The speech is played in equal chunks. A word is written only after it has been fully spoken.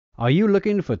Are you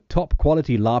looking for top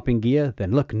quality LARPing gear?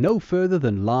 Then look no further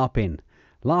than LARPin.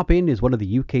 LARPin is one of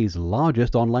the UK's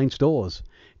largest online stores.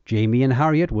 Jamie and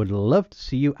Harriet would love to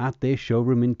see you at their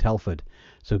showroom in Telford.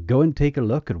 So go and take a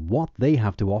look at what they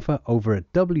have to offer over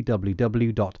at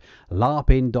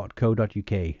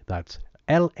www.larpin.co.uk. That's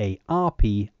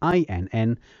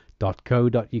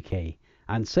LARPINN.co.uk.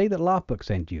 And say that LARPBook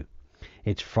sent you.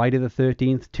 It's Friday the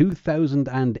 13th,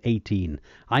 2018.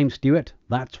 I'm Stuart,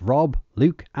 that's Rob,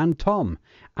 Luke and Tom,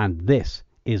 and this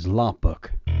is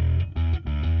LARPBook.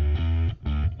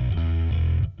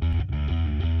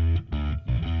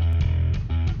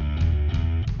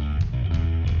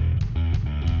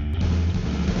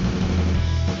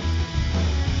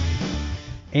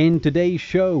 In today's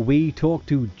show, we talk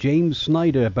to James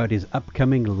Snyder about his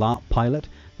upcoming LARP pilot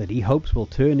that he hopes will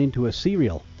turn into a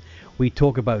serial. We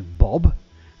talk about Bob,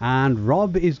 and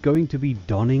Rob is going to be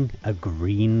donning a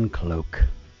green cloak.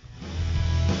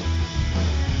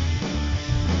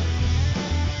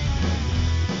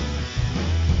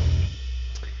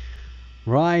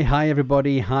 Right, hi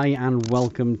everybody, hi and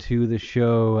welcome to the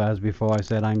show. As before I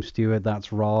said, I'm Stuart,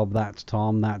 that's Rob, that's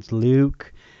Tom, that's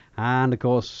Luke, and of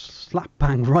course, slap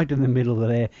bang right in the middle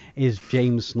there is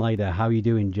James Snyder. How are you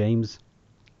doing, James?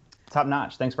 Top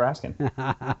notch. Thanks for asking.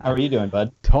 How are you doing,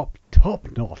 bud? Top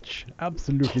notch.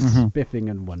 Absolutely spiffing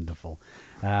and wonderful.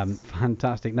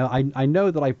 Fantastic. Now, I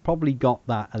know that I probably got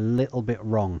that a little bit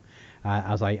wrong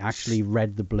as I actually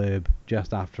read the blurb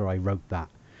just after I wrote that.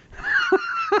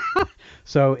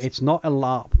 So it's not a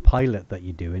LARP pilot that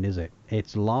you're doing, is it?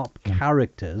 It's LARP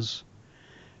characters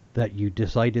that you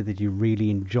decided that you really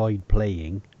enjoyed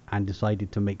playing and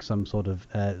decided to make some sort of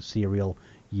serial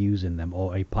using them,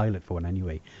 or a pilot for one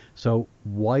anyway. So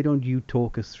why don't you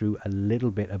talk us through a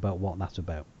little bit about what that's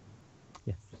about?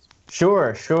 Yeah.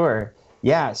 Sure.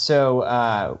 Yeah,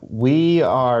 so me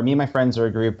and my friends are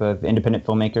a group of independent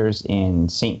filmmakers in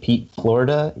St. Pete,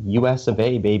 Florida, US of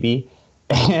A, baby.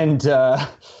 And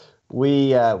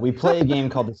we play a game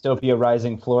called Dystopia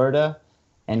Rising Florida.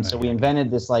 And so we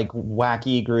invented this like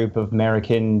wacky group of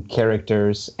Merican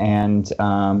characters, and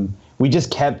we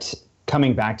just kept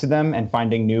coming back to them and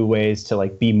finding new ways to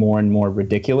like be more and more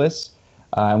ridiculous.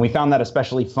 And we found that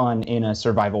especially fun in a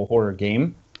survival horror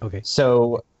game. Okay.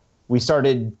 So we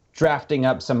started drafting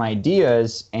up some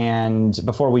ideas, and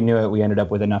before we knew it, we ended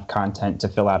up with enough content to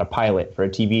fill out a pilot for a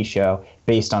TV show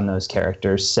based on those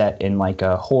characters set in like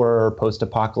a horror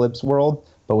post-apocalypse world,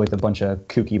 but with a bunch of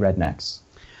kooky rednecks.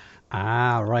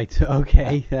 Ah, right.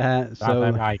 Okay.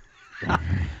 So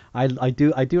I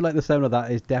do like the sound of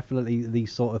that. It's definitely the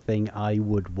sort of thing I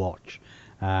would watch,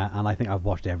 and I think I've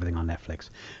watched everything on Netflix.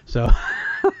 So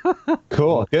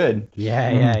cool, good.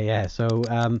 Yeah. So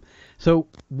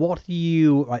what do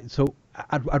you right? So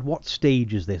at what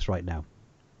stage is this right now?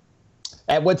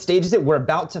 At what stage is it? We're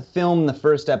about to film the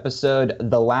first episode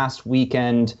the last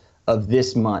weekend of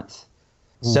this month.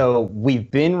 So we've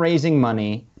been raising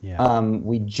money. Yeah.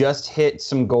 We just hit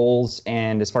some goals,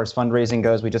 and as far as fundraising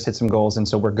goes, we just hit some goals, and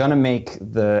so we're gonna make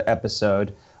the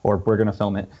episode, or we're gonna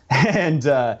film it, and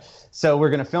so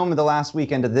we're gonna film the last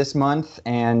weekend of this month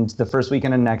and the first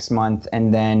weekend of next month,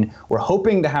 and then we're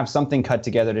hoping to have something cut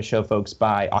together to show folks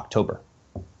by October.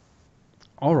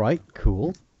 All right,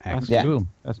 cool. That's cool.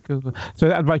 That's cool. So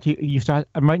that's right.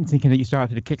 I'm right in thinking that you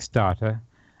started a Kickstarter.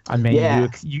 And then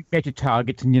you get your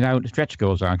targets and you're now at stretch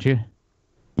goals, aren't you?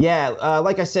 Yeah,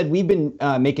 like I said, we've been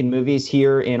making movies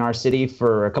here in our city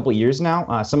for a couple of years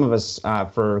now, some of us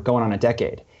for going on a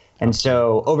decade. And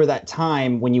so over that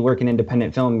time, when you work in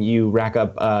independent film, you rack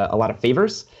up a lot of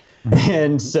favors.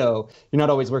 And so you're not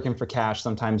always working for cash.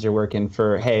 Sometimes you're working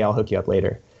for, hey, I'll hook you up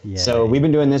later. Yeah. So we've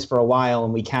been doing this for a while,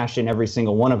 and we cashed in every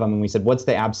single one of them. And we said, what's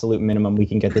the absolute minimum we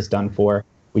can get this done for?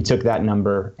 We took that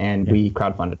number and we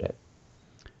crowdfunded it.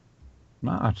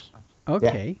 Smart.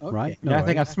 Okay, right. No, I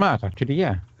think that's smart, actually,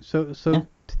 yeah. So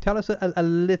tell us a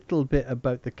little bit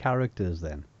about the characters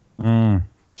then.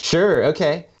 Sure,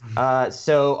 okay.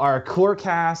 So our core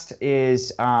cast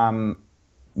is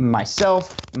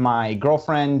myself, my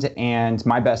girlfriend, and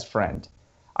my best friend.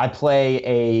 I play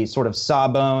a sort of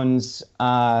sawbones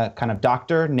kind of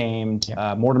doctor named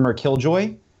Mortimer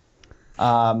Killjoy.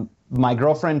 My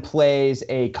girlfriend plays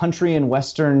a country and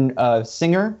western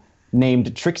singer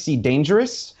named Trixie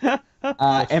Dangerous, and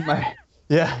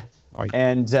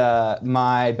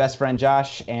my best friend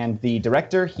Josh, and the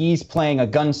director, he's playing a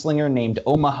gunslinger named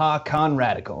Omaha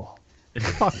Conradical.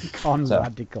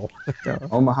 Conradical.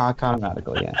 Omaha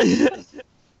Conradical, yeah.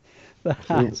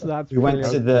 That's we went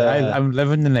to the. I'm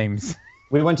loving the names.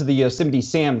 We went to the Yosemite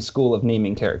Sam School of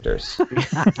naming characters.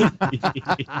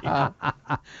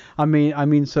 I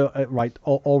mean, so right.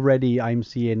 Already, I'm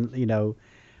seeing,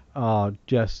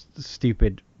 just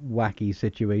stupid, wacky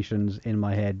situations in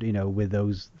my head, with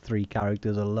those 3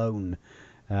 characters alone.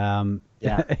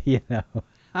 Yeah.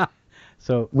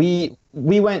 So we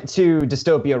went to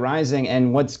Dystopia Rising,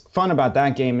 and what's fun about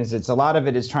that game is a lot of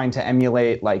it is trying to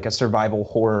emulate like a survival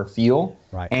horror feel.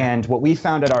 Right. And what we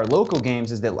found at our local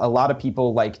games is that a lot of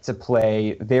people like to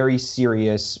play very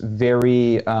serious,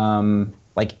 very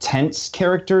like tense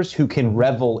characters who can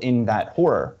revel in that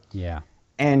horror. yeah.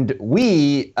 And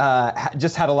we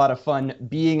just had a lot of fun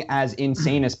being as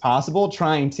insane as possible,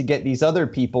 trying to get these other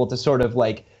people to sort of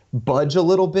like budge a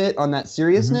little bit on that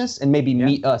seriousness and maybe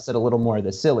meet us at a little more of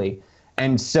the silly.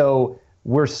 And so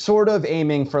we're sort of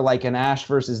aiming for like an Ash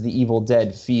versus the Evil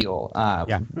Dead feel.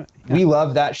 We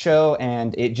love that show,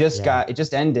 and it just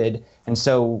ended. And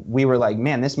so we were like,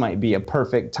 man, this might be a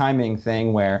perfect timing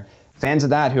thing where fans of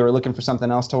that who are looking for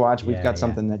something else to watch, we've got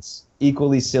something that's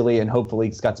equally silly and hopefully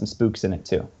it's got some spooks in it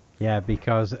too. Yeah,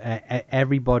 because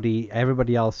everybody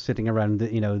else sitting around,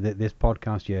 this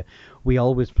podcast here, we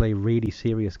always play really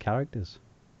serious characters.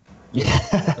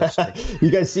 Yeah,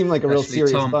 you guys seem like a real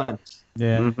serious Tom. bunch.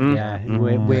 Yeah, Mm-hmm.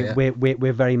 yeah,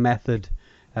 we're very method.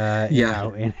 In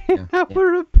our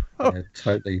approach. Yeah,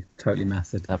 totally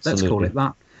method. Absolutely. Let's call it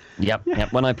that.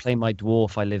 Yep. When I play my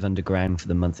dwarf, I live underground for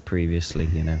the month previously,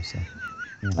 So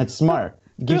That's smart.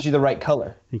 It gives you the right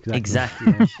color.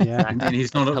 exactly. Yeah. And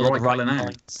he's not at the right colour now.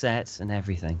 Sets and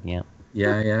everything. Yeah.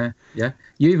 Yeah.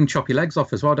 You even chop your legs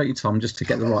off as well, don't you, Tom? Just to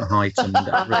get the right height and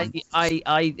really,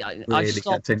 I really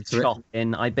stopped get into it.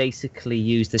 chopping. I basically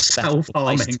use this special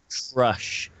device to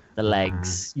crush the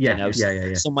legs. Yeah.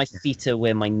 So my feet are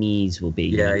where my knees will be.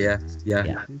 Yeah.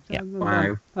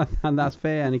 Wow. Wow. And that's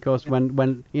fair. And of course,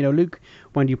 when Luke,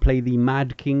 when you play the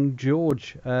Mad King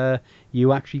George,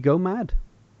 you actually go mad.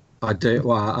 I do.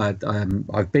 Well,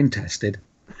 I've been tested.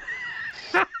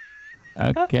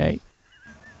 Okay.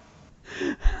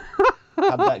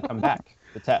 How'd that come back?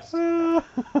 The test. Sorry.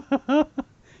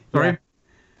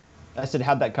 I said,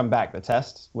 how'd that come back? The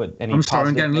test? What? Any I'm sorry, I'm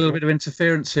positive getting a little bit of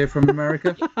interference here from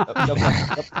America.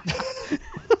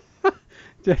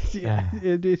 Yeah.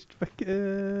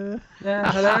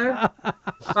 Yeah, hello.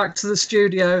 Back to the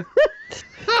studio.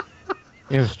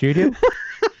 You have a studio?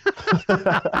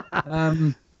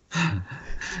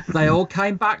 They all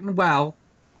came back and well.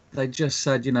 They just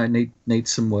said, need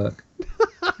some work.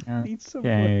 Need some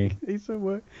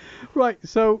work. Right,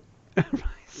 so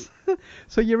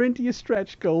you're into your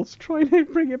stretch goals. Try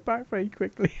and bring it back very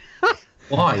quickly.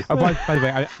 Why? Oh, by the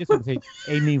way, I just want to say,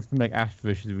 aiming for like Ash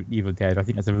versus Evil Dead, I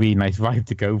think that's a really nice vibe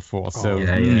to go for. So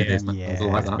yeah, it is. I like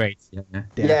that's that. great.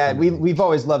 Yeah, we've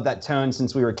always loved that tone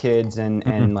since we were kids,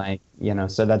 and like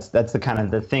so that's the kind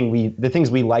of the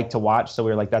things we like to watch. So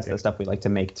we were like, that's the stuff we like to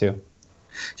make too.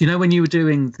 Do you know when you were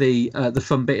doing the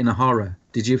fun bit in a horror,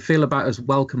 did you feel about as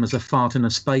welcome as a fart in a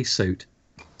spacesuit?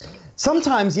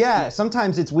 Sometimes, yeah.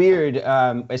 Sometimes it's weird,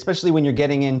 especially when you're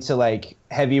getting into like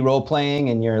heavy role playing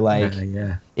and you're like,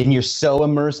 and you're so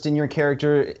immersed in your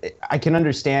character. I can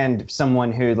understand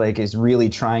someone who like is really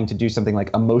trying to do something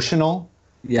like emotional,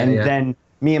 then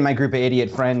me and my group of idiot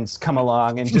friends come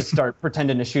along and just start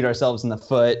pretending to shoot ourselves in the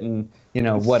foot and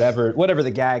whatever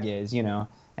the gag is,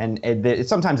 And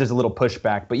sometimes there's a little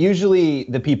pushback, but usually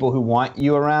the people who want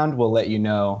you around will let you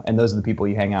know, and those are the people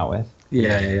you hang out with.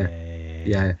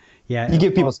 Yeah. You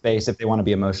give people space if they want to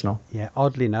be emotional. Yeah,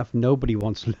 oddly enough, nobody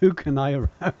wants Luke and I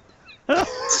around.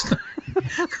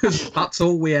 Because that's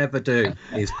all we ever do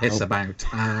is piss about.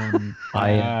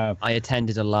 I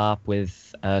attended a LARP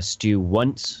with Stu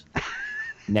once.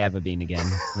 Never been again.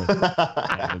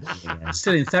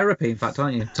 Still in therapy, in fact,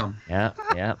 aren't you, Tom? Yeah.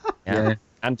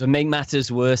 And to make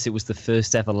matters worse, it was the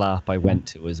first ever LARP I went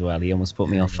to as well. He almost put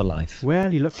me off for life.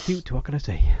 Well, you look cute. What can I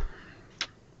say?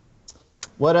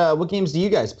 What games do you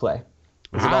guys play?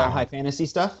 Is it all high fantasy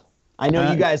stuff? I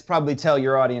know you guys probably tell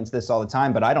your audience this all the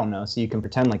time, but I don't know, so you can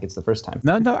pretend like it's the first time.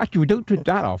 No, actually, we don't do it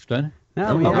that often.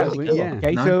 No, really?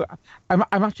 Okay, so I'm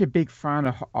actually a big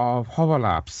fan of horror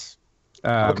LARPs.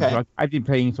 Okay. So I've been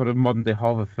playing sort of modern day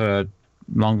horror for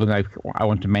longer than I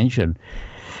want to mention.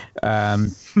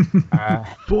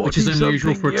 Which is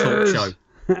unusual for a talk show.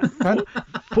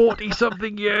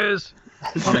 40-something years.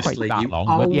 Honestly, not quite that long,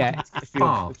 but yeah.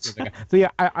 So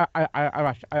yeah,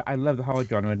 I love the horror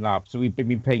genre in LARP. So we've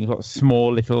been playing sort of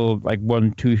small little like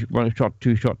one shot,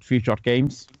 3-shot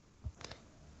games.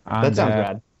 And, that sounds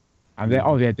rad. And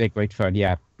they're great fun.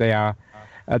 Yeah, they are.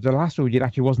 The last one we did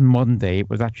actually wasn't modern day. It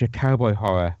was actually a cowboy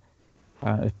horror.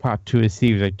 As part 2 of the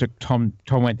series. I took Tom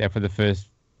went there for the first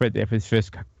went there for his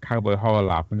first cowboy horror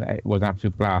LARP, and it was an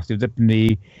absolute blast. It was up in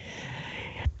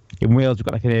Wales. We've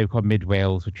got like an area called Mid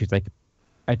Wales, which is like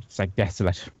it's like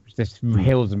desolate. It's just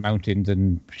hills and mountains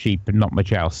and sheep and not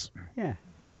much else. Yeah.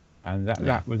 And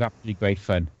that was absolutely great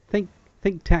fun. Think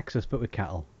Texas, but with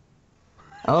cattle.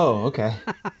 Oh, okay.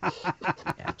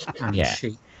 Yeah.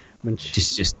 Sheep.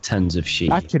 Just tons of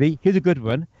sheep. Actually, here's a good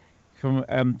one. From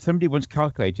somebody once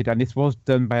calculated, and this was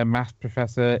done by a maths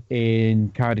professor in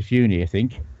Cardiff Uni, I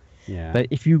think. Yeah. That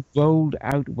if you rolled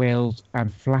out Wales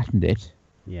and flattened it,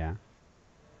 Yeah.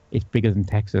 it's bigger than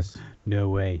Texas. No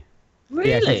way.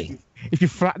 Really? Yeah, if you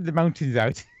flatten the mountains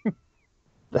out.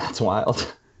 That's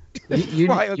wild. You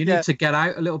need to get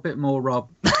out a little bit more, Rob.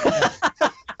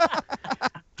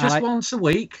 Just once a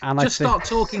week. Just start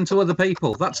talking to other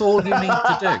people. That's all you need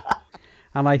to do.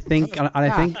 And I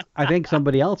think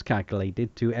somebody else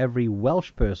calculated to every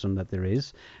Welsh person that there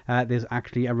is, there's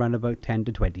actually around about 10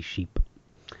 to 20 sheep.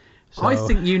 So... I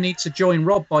think you need to join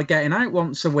Rob by getting out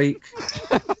once a week.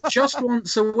 Just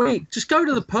once a week. Just go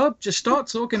to the pub. Just start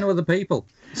talking to other people.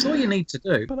 That's all you need to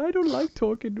do. But I don't like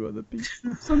talking to other people.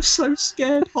 I'm so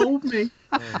scared. Hold me.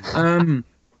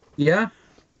 Yeah.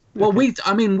 Well, we've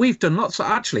done lots.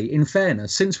 Actually, in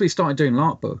fairness, since we started doing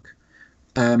LARPBook,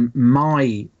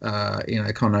 my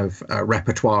kind of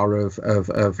repertoire of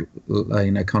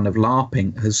kind of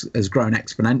LARPing has grown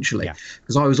exponentially,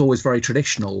 because I was always very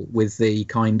traditional with the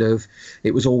kind of,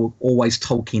 it was always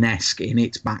Tolkien-esque in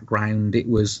its background. It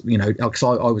was, because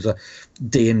I was a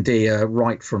D&D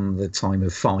right from the time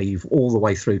of 5 all the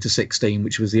way through to 16,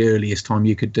 which was the earliest time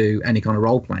you could do any kind of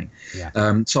role playing.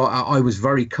 So I was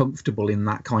very comfortable in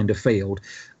that kind of field.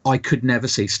 I could never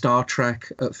see Star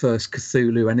Trek at first,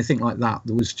 Cthulhu, anything like that.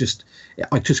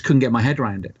 I just couldn't get my head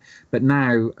around it. But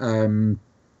now I'm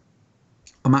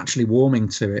actually warming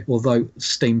to it, although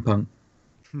steampunk.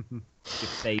 Your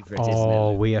favourite, isn't it?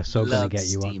 Oh, we are so going to get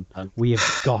you steampunk. on. We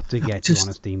have got to get you on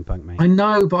a steampunk, mate. I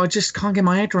know, but I just can't get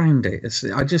my head around it. It's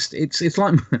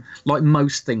like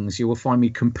most things. You will find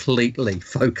me completely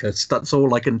focused. That's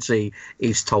all I can see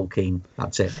is Tolkien.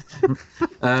 That's it.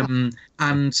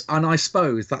 And I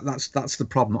suppose that's the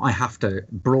problem. I have to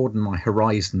broaden my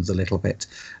horizons a little bit.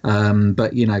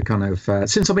 But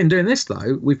since I've been doing this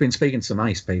though, we've been speaking to some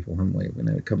ace people, haven't we? When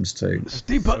it comes to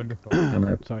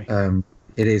steampunk. Sorry.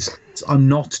 It is. I'm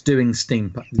not doing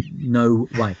steampunk. No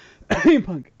way.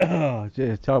 Steampunk. Oh,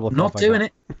 terrible. Not doing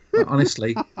it.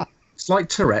 Honestly, it's like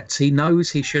Tourette's. He knows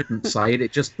he shouldn't say it.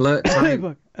 It just blurts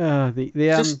out.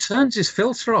 Just turns his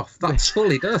filter off. That's all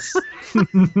he does.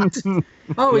 Is it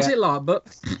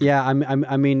LARPBook? Yeah,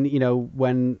 I mean,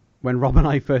 when Rob and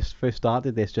I first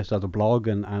started this, just as a blog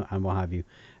and what have you,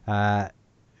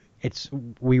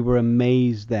 we were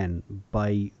amazed then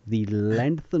by the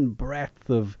length and breadth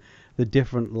of the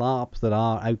different LARPs that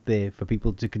are out there for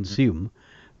people to consume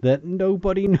that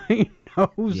nobody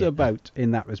knows about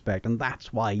in that respect. And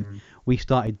that's why we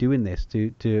started doing this,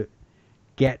 to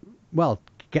get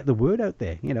the word out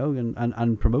there,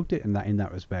 and promote it in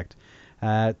that respect.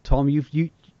 Tom, you've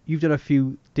done a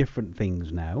few different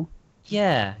things now.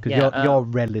 Yeah. Because you're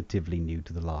relatively new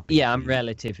to the LARP. Yeah, I'm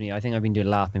relatively new. I think I've been doing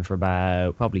LARPing for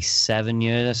about probably 7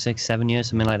 years, 6-7 years,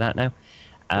 something like that now.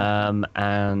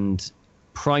 And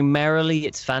primarily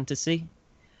it's fantasy.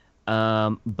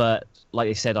 But like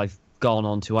I said, I've gone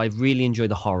on to, I really enjoy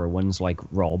the horror ones like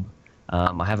Rob.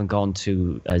 I haven't gone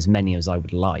to as many as I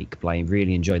would like, but I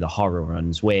really enjoy the horror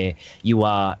ones where you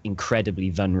are incredibly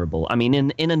vulnerable. I mean,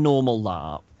 in a normal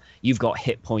LARP, you've got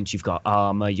hit points, you've got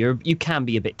armor, you can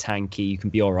be a bit tanky, you can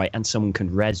be all right, and someone can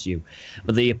res you.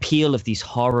 But the appeal of these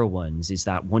horror ones is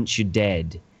that once you're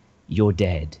dead, you're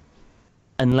dead.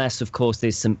 Unless, of course,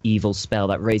 there's some evil spell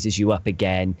that raises you up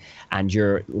again, and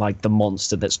you're like the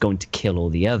monster that's going to kill all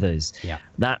the others. Yeah.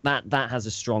 That has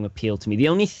a strong appeal to me. The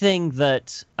only thing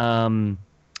that I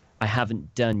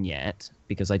haven't done yet,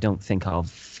 because I don't think I'll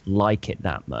like it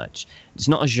that much, it's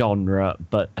not a genre,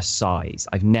 but a size.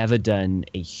 I've never done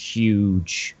a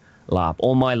huge LARP.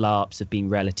 All my LARPs have been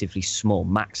relatively small,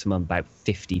 maximum about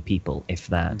 50 people, if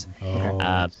that.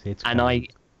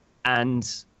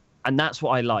 And that's what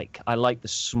I like. I like the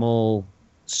small,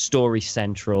 story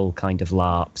central kind of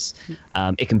LARPs.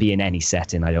 It can be in any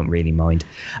setting. I don't really mind.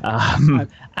 But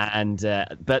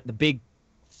the big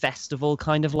festival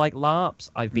kind of like LARPs,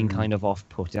 I've been kind of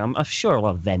off-putting. I'm sure I'll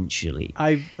eventually.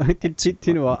 Do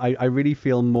you know what? I really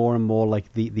feel more and more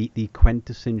like the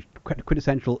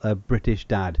quintessential British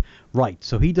dad. Right,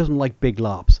 so he doesn't like big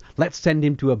LARPs. Let's send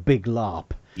him to a big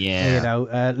LARP.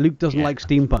 Yeah. Luke doesn't like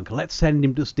steampunk. Let's send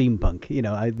him to steampunk. He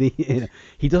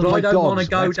doesn't like dogs. I don't want to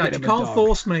go, Dad. You can't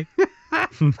force me.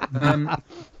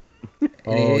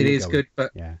 It is good,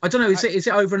 but I don't know. Is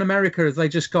it over in America? Have they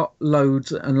just got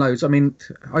loads and loads? I mean,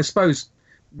 I suppose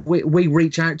we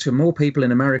reach out to more people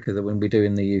in America than we do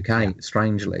in the UK,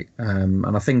 strangely. And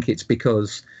I think it's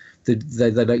because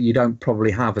you don't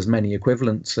probably have as many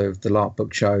equivalents of the LARP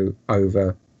book show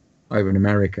over in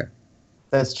America.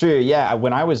 That's true. Yeah,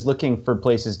 when I was looking for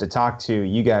places to talk to,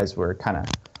 you guys were kind of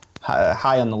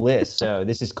high on the list. So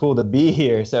this is cool to be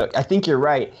here. So I think you're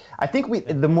right. I think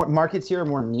the more markets here are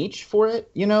more niche for it.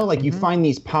 You know, like you find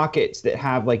these pockets that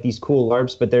have like these cool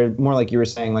LARPs, but they're more like you were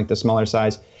saying, like the smaller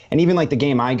size. And even like the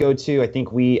game I go to, I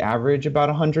think we average about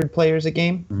 100 players a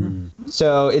game. Mm-hmm.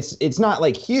 So it's not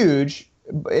like huge,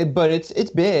 but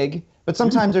it's big. But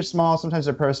sometimes they're small, sometimes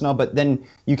they're personal. But then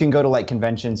you can go to like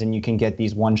conventions and you can get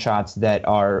these one shots that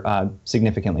are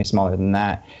significantly smaller than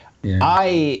that. Yeah.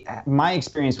 My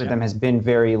experience with them has been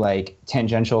very like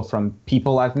tangential from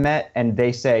people I've met, and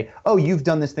they say, "Oh, you've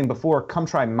done this thing before. Come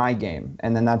try my game,"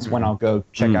 and then that's when I'll go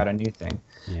check out a new thing.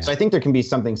 Yeah. So I think there can be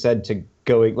something said to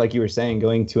going, like you were saying,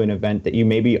 going to an event that you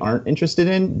maybe aren't interested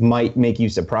in might make you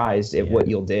surprised at what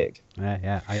you'll dig. I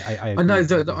know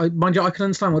that. Mind you, I can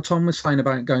understand what Tom was saying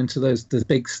about going to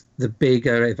the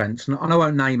bigger events, and I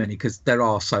won't name any because there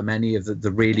are so many of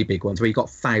the really big ones where you got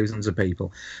thousands of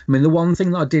people. I mean, the one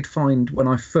thing that I did find when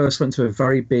I first went to a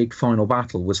very big final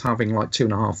battle was having like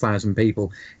 2,500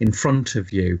 people in front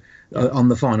of you on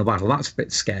the final battle. That's a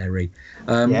bit scary,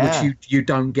 which you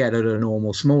don't get at a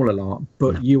normal smaller LARP,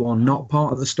 but you are not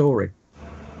part of the story.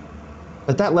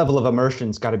 But that level of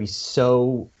immersion's got to be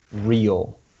so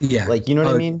real. Yeah, like, you know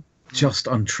what I mean? Just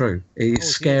untrue. It's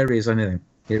scary as anything.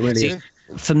 It really is.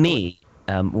 For me,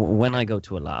 when I go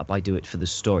to a LARP, I do it for the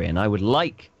story, and I would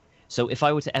like. So if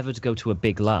I were to ever go to a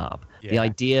big LARP, the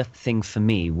idea thing for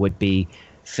me would be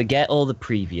forget all the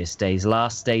previous days,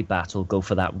 last day battle, go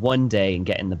for that one day and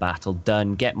get in the battle,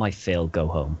 done, get my fill, go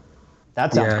home.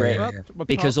 That sounds great.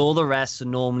 Because all the rest are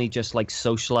normally just like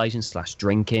socializing /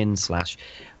 drinking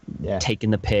 /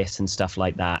 taking the piss and stuff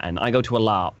like that. And I go to a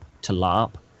LARP to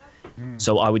LARP.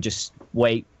 So I would just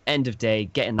wait, end of day,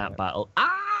 get in that battle,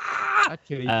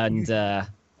 and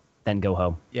then go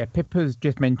home. Yeah, Pippa's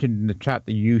just mentioned in the chat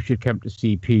that you should come to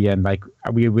CP, and like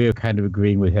we're kind of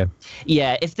agreeing with him.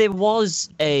 Yeah, if there was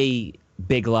a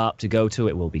big LARP to go to,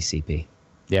 it will be CP.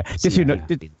 Yeah, just so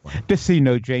you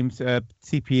know, James,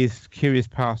 CP is Curious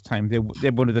Pastime.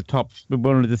 They're one of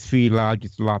the 3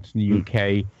 largest LARPs in the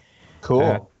UK.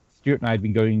 Cool. Stuart and I have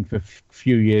been going for a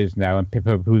few years now, and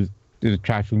Pippa, who's the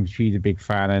trash room, she's a big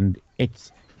fan, and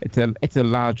it's a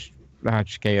large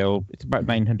scale. It's about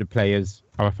 900 players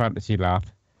of a fantasy LARP,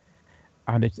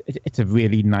 and it's a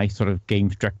really nice sort of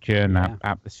game structure and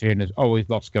atmosphere, and there's always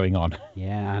lots going on.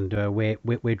 Yeah, and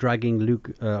we're dragging Luke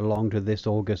along to this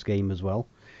August game as well.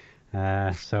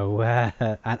 And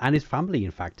his family,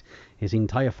 in fact, his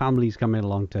entire family's coming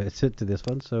along to this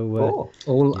one. So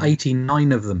all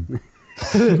 89 of them.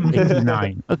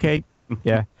 89. Okay.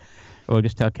 Yeah. Or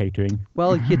just tell catering.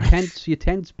 Well, your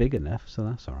tent's big enough, so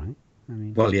that's all right. I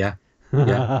mean, well, yeah.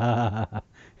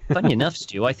 Funny enough,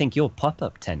 Stu, I think your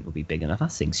pop-up tent will be big enough.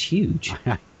 That thing's huge.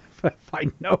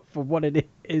 I know for what it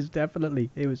is. Definitely,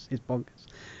 it's bonkers.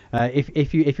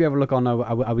 If you ever look on our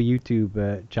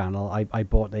YouTube channel, I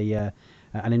bought an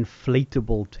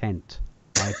inflatable tent,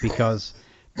 right? Because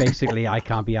basically I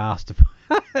can't be asked to.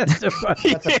 That's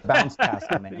a bounce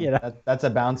castle, man. Yeah. That's a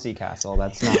bouncy castle.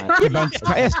 That's not.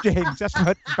 Yes, James. That's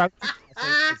what bouncy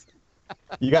castle is.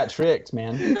 You got tricked,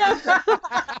 man.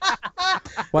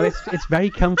 Well, it's very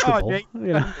comfortable. I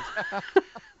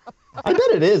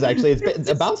bet it is, actually.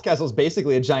 A bounce castle is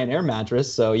basically a giant air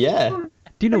mattress, so yeah.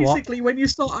 Do you know what? Basically, when you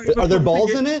start are there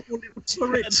balls in it?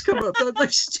 Turrets come up, don't they,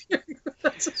 Stu?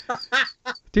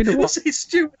 Do you know what?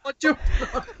 Stu, I jumped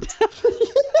on.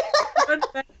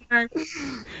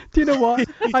 Do you know what?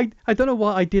 I don't know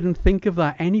why I didn't think of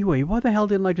that anyway. Why the hell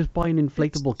didn't I just buy an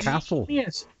inflatable castle?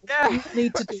 Yes. What you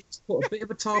need to do is put a bit of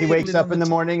a target. He wakes up in the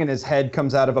morning and his head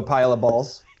comes out of a pile of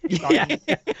balls. Yeah.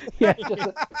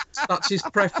 That's his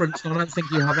preference. I don't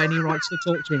think you have any right to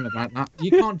talk to him about that.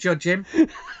 You can't judge him.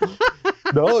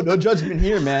 No judgment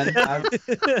here, man.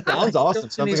 Sounds awesome.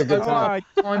 Sounds like a good time.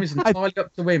 Time is entirely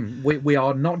up to him. We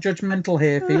are not judgmental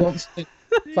here. If he wants to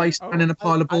face down in a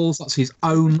pile of balls, that's his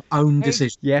own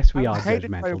decision. Yes, we are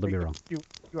judgmental. Don't be wrong. You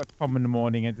got Tom in the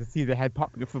morning and to see the head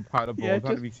popping up a pile of balls,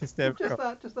 that'd be hysterical.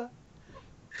 Just that.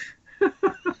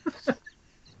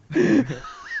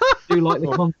 I do like the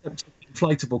concept of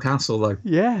inflatable castle, though.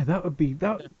 Yeah, that would be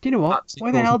that. Do you know what?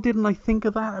 Why the hell didn't I think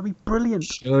of that? That'd be brilliant.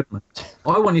 Should, man.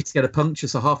 I wanted to get a puncture,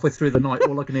 so halfway through the night,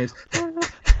 all I can hear is,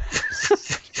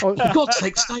 for God's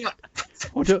sake, stay up.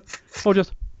 Or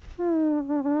just.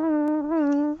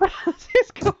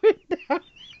 It's going down.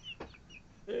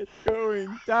 It's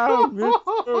going down. It's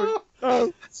going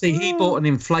down. See, he bought an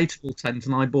inflatable tent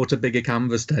and I bought a bigger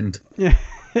canvas tent. Yeah,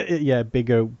 yeah,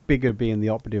 bigger being the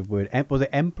operative word. Was it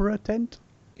emperor tent?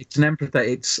 It's an emperor tent.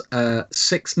 It's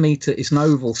 6 meter. It's an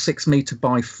oval, 6 meter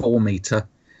by 4 meter,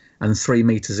 and 3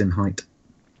 meters in height.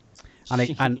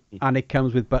 And it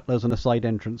comes with butlers and a side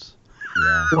entrance.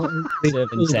 Yeah.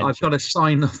 I've got a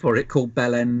sign up for it called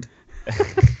Bell End.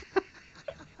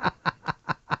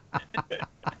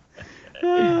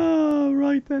 Oh,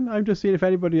 right then. I'm just seeing if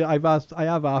anybody. I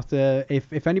have asked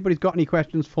if anybody's got any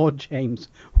questions for James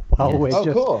while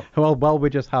we're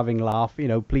just having laugh.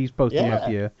 Please post them up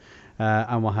here,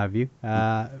 and what have you.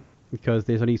 Because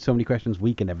there's only so many questions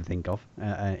we can ever think of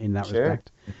in that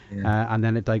respect. Yeah. And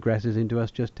then it digresses into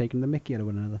us just taking the mickey out of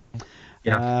one another.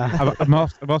 Yeah. I'm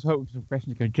also hoping for some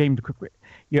questions. James, quick.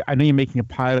 I know you're making a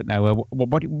pilot now.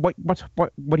 What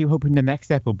are you hoping the next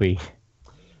step will be?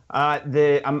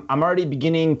 I'm already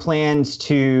beginning plans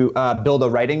to build a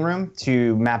writing room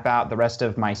to map out the rest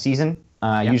of my season.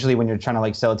 Usually when you're trying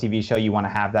to sell a TV show, you want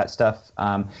to have that stuff.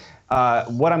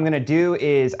 What I'm going to do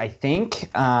is I think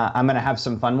I'm going to have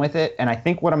some fun with it. And I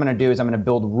think what I'm going to do is I'm going to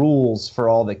build rules for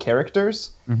all the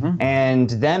characters. Mm-hmm. And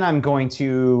then I'm going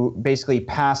to basically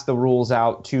pass the rules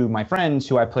out to my friends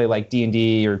who I play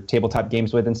D&D or tabletop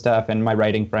games with and stuff, and my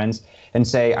writing friends, and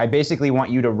say, I basically want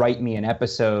you to write me an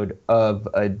episode of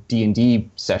a D&D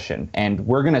session. And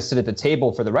we're going to sit at the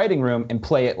table for the writing room and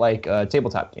play it like a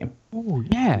tabletop game. Oh,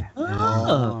 yeah.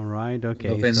 All right,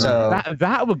 okay. So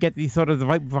that will get the sort of the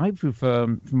right vibe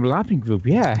from a LARPing group,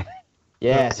 yeah.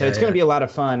 Yeah, so it's going to be a lot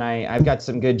of fun. I've got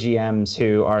some good GMs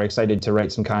who are excited to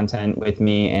write some content with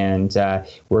me, and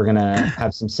we're going to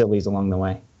have some sillies along the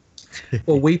way.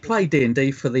 Well, we played D&D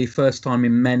for the first time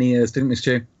in many years, didn't we,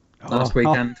 Stu? Last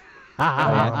weekend.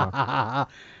 Yeah.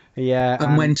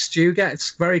 And when Stu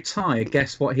gets very tired,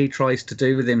 guess what he tries to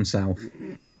do with himself?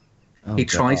 He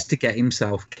tries to get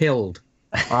himself killed.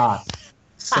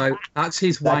 So that's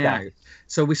his way out.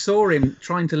 So we saw him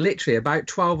trying to literally about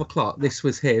 12 o'clock. This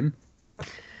was him.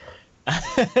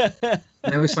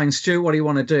 They were saying, Stu, what do you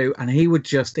want to do? And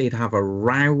he'd have a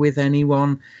row with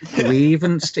anyone.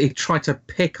 He'd try to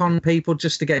pick on people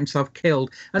just to get himself killed.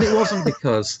 And it wasn't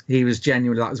because he was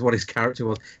genuine. That was what his character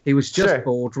was. He was just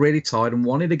bored, really tired, and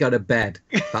wanted to go to bed.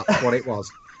 That's what it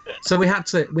was. So we had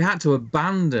to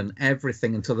abandon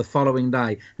everything until the following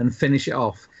day and finish it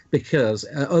off, because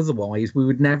otherwise we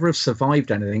would never have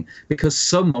survived anything, because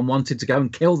someone wanted to go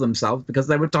and kill themselves because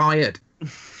they were tired.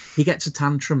 He gets a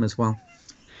tantrum as well.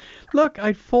 Look,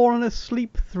 I'd fallen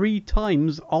asleep 3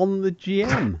 times on the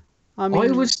GM. I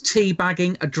was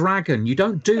teabagging a dragon. You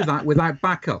don't do that without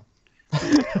backup.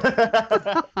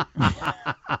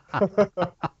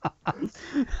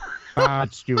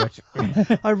 Bad, Stuart.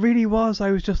 I really was.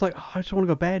 I was just like, I just want to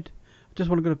go to bed. I just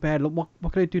want to go to bed. Look,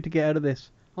 what can I do to get out of this?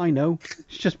 I know.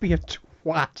 It's just be a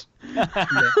twat.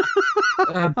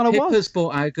 Pippa's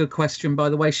brought out a good question, by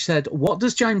the way. She said, what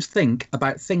does James think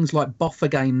about things like boffer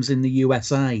games in the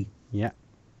USA? Yeah.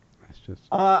 That's just...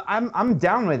 I'm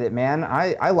down with it, man.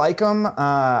 I like them.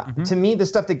 To me, the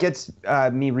stuff that gets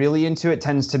me really into it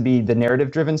tends to be the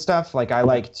narrative-driven stuff. I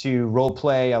like to role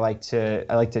play. I like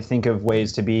to think of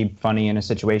ways to be funny in a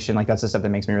situation. That's the stuff that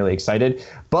makes me really excited.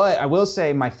 But I will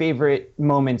say my favorite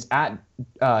moments at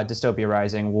Dystopia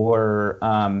Rising were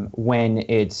when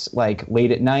it's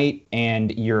late at night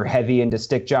and you're heavy into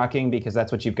stick jockeying because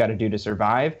that's what you've got to do to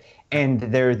survive. And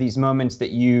there are these moments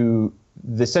that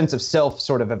the sense of self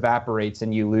sort of evaporates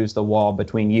and you lose the wall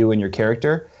between you and your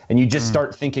character, and you just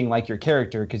start thinking like your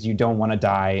character because you don't want to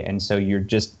die, and so you're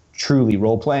just truly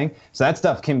role playing. So that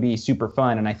stuff can be super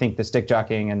fun, and I think the stick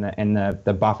jockeying and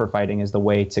the boffer fighting is the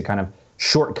way to kind of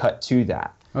shortcut to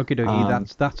that. Okay,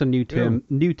 dokie, that's a new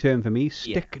term for me.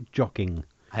 Stick jockeying.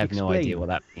 I have no idea what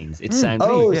that means. It sounds.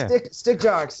 Stick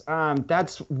jocks.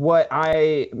 That's what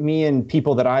me and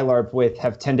people that I LARP with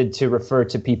have tended to refer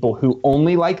to people who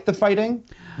only like the fighting.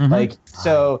 Mm-hmm.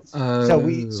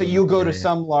 So you'll go to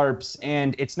some LARPs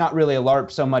and it's not really a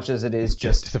LARP so much as it is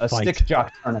just a stick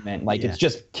jock tournament. It's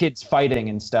just kids fighting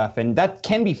and stuff, and that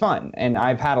can be fun. And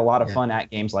I've had a lot of fun at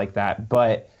games like that,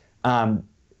 but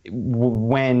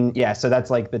so that's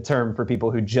like the term for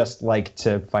people who just like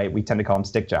to fight. We tend to call them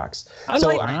stick jocks. I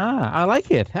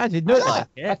like it. I didn't know that.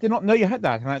 I did not know you had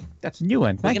that. That's a new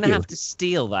one. We're going to have to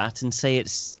steal that and say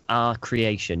it's our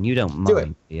creation. You don't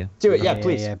mind, do you? Do it,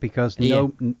 please. Yeah, because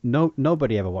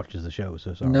nobody ever watches the show,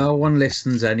 so sorry. No one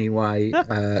listens anyway,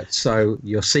 so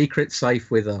your secret's safe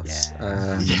with us.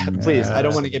 Please, I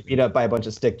don't want to get beat up by a bunch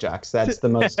of stick jocks. That's the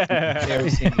most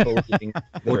embarrassing bullying.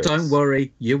 Well, don't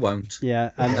worry, you won't. Yeah,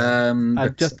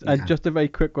 just a very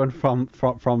quick one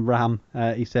from Ram.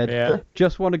 He said,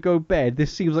 "Just want to go bed.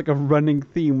 This seems like a running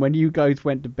theme. When you guys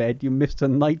went to bed, you missed a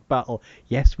night battle."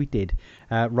 Yes, we did.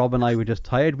 Rob and I were just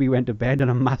tired. We went to bed,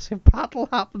 and a massive battle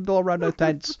happened all around our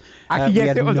tents. Actually,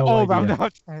 yes, it was all around our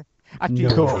tents. Actually,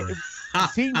 the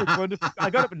scene was wonderful. I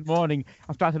got up in the morning.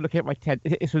 I started looking at my tent.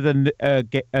 This was a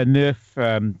Nerf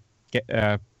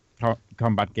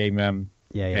combat game.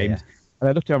 Games. And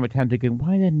I looked around my tent thinking,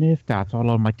 why are there Nerf darts all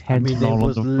on my tent? I mean, there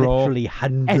was literally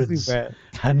hundreds of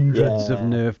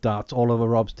Nerf darts all over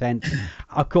Rob's tent.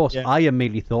 Of course, I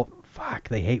immediately thought, fuck,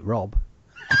 they hate Rob.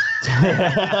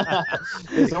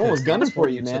 There's almost guns for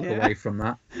you, man. Away from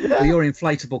that. Well, your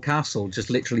inflatable castle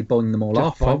just literally bombed them all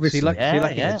off, obviously.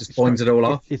 It just bombs it all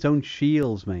off. Its own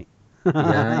shields, mate.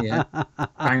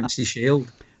 Bouncy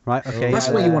shield. Right, okay. That's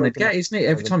what you want to get, isn't it?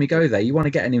 Every time you go there, you want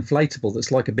to get an inflatable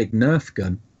that's like a big Nerf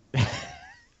gun.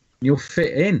 You'll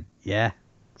fit in. Yeah,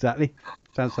 exactly.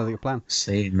 Sounds like a plan.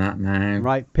 Seeing that now.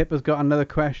 Right, Pippa's got another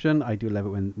question. I do love it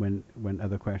when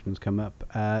other questions come up.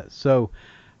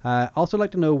 Also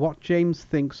like to know what James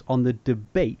thinks on the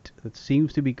debate that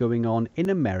seems to be going on in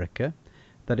America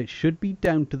that it should be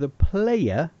down to the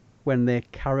player when their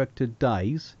character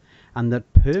dies, and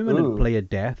that permanent player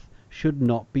death should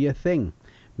not be a thing.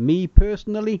 Me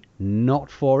personally, not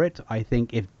for it. I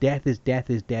think if death is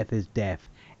death is death is death.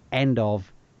 End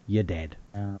of. You're dead.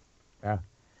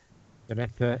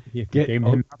 Perhaps the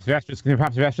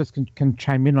rest can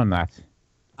chime in on that.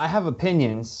 I have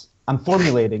opinions. I'm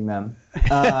formulating them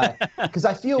because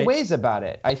I feel ways about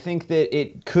it. I think that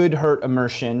it could hurt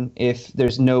immersion if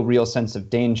there's no real sense of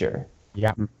danger.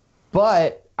 Yeah.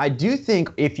 But I do think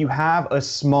if you have a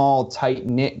small,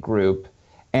 tight-knit group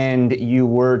and you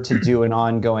were to do an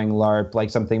ongoing LARP, like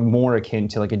something more akin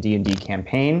to like a D&D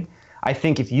campaign, I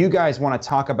think if you guys want to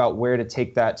talk about where to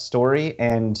take that story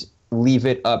and leave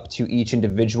it up to each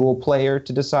individual player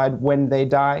to decide when they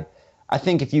die, I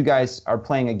think if you guys are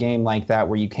playing a game like that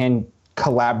where you can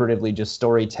collaboratively just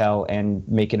storytell and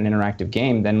make it an interactive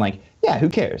game, then who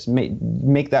cares?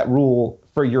 Make that rule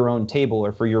for your own table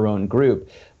or for your own group.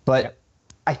 But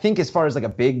I think as far as like a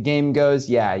big game goes,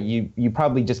 you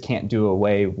probably just can't do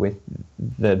away with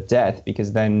the death,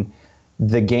 because then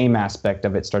the game aspect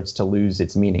of it starts to lose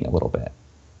its meaning a little bit.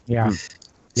 Yeah.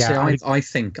 I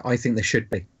think there should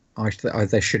be.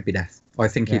 There should be death. I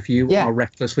think if you are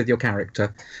reckless with your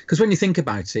character, because when you think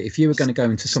about it, if you were going to go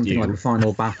into something like a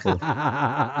final battle,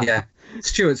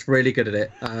 Stuart's really good at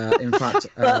it. In fact,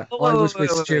 I was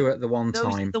with Stuart the one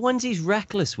time. The ones he's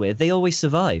reckless with, they always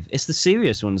survive. It's the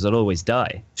serious ones that always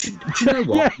die. Do you know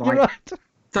what? Right?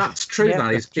 That's true,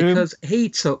 that is, because he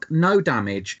took no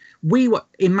damage.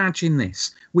 Imagine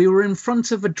this. We were in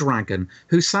front of a dragon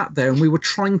who sat there, and we were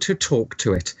trying to talk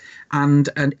to it. And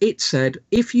it said,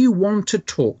 if you want to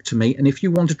talk to me and if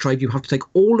you want to trade, you have to take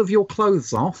all of your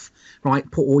clothes off, right?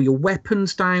 Put all your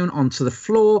weapons down onto the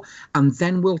floor, and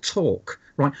then we'll talk,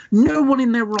 right? No one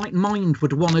in their right mind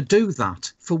would want to do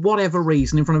that for whatever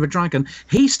reason in front of a dragon.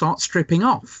 He starts stripping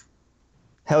off.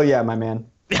 Hell yeah, my man.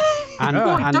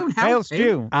 Don't help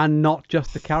him. And not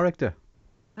just the character.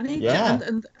 And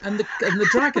the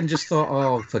dragon just thought,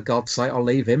 oh, for God's sake, I'll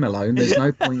leave him alone. There's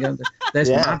no point going. There's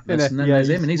madness, and then there's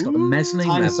him, and he's got the mezzanine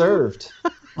level. Served.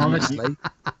 Honestly,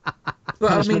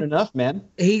 but I mean, enough, man.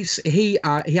 He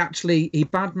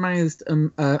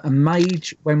badmouthed a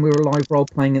mage when we were live role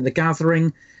playing at the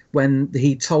Gathering. When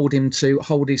he told him to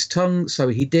hold his tongue, so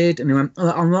he did, and he went,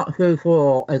 I'm not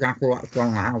sure exactly what's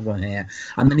going to happen here.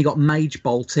 And then he got mage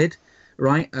bolted,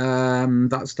 right?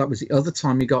 That was the other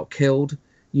time he got killed.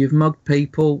 You've mugged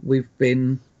people. We've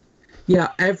been...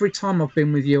 every time I've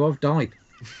been with you, I've died.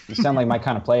 You sound like my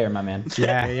kind of player, my man.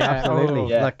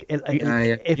 Absolutely.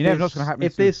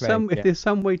 If there's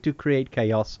some way to create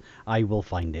chaos, I will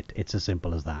find it. It's as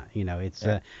simple as that. And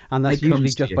that's usually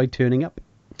just by turning up.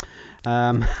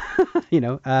 Okay,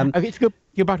 let's go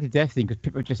back to death thing, because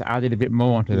people just added a bit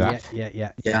more onto that.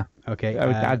 Yeah. Okay.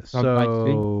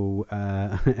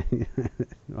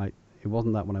 Right. It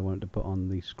wasn't that one I wanted to put on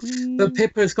the screen. But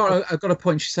Pippa's got a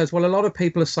point. She says, well, a lot of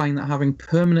people are saying that having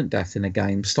permanent death in a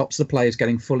game stops the players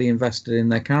getting fully invested in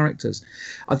their characters.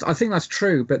 I think that's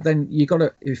true, but then you got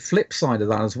a flip side of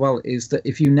that as well, is that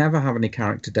if you never have any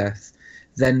character death,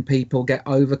 then people get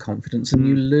overconfidence and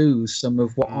you lose some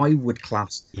of what I would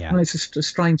class. Yeah. Well, it's a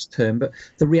strange term, but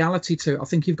the reality to it, I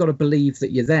think you've got to believe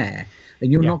that you're there.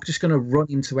 And you're not just going to run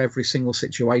into every single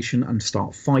situation and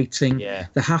start fighting. Yeah.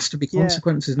 There has to be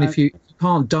consequences, and if you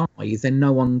can't die, then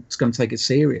no one's going to take it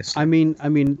serious. I mean,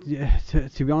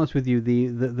 to be honest with you,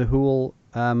 the whole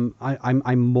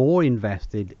I'm more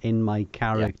invested in my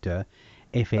character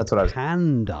if it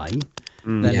can die.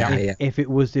 Than if it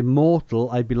was immortal,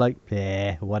 I'd be like,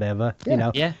 whatever, you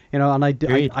know, and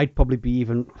I'd probably be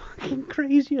even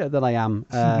crazier than I am.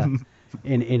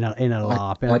 In a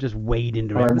LARP, and I just wade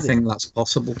into everything. I don't think that's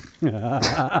possible.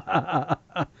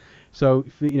 So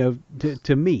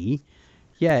to me,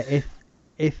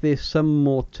 if there's some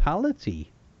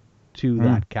mortality to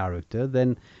that character,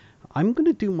 then I'm going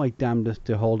to do my damnedest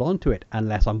to hold on to it,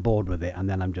 unless I'm bored with it, and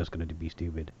then I'm just going to be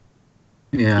stupid.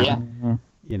 And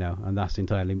that's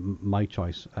entirely my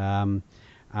choice. And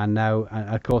now,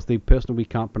 of course, the person we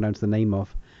can't pronounce the name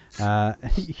of,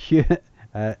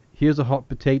 here's a hot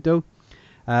potato.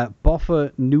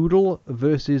 Boffer noodle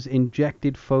versus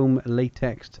injected foam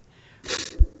latex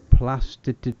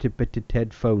plastic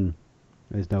phone.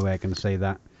 There's no way I can say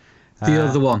that. The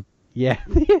other one. Yeah.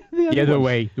 the other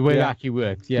way that actually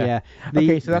works. Yeah.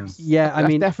 Okay, so that's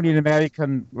definitely an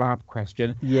American LARP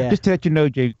question. Yeah. Just to let you know,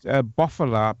 James, Boffer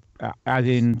LARP, as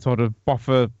in sort of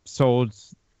Boffer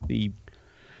swords,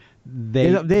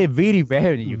 they're really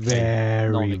rare in the UK.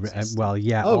 Very rare. Well,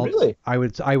 yeah. Oh, really? I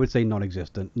would say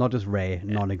non-existent, not just rare,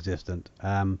 non-existent.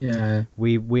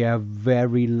 We are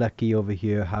very lucky over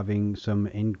here having some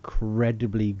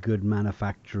incredibly good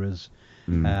manufacturers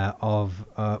of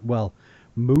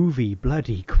movie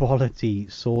bloody quality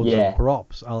swords and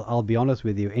props. I'll be honest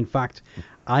with you. In fact,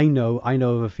 I know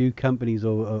of a few companies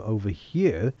over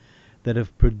here that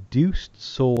have produced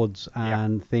swords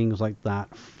and things like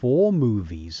that for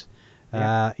movies.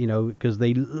 Because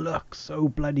they look so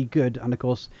bloody good, and of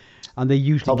course, they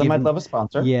usually tell them I'd love a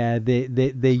sponsor. Yeah,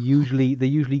 they're usually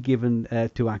given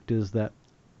to actors that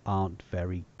aren't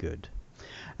very good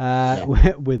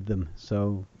with them.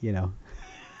 So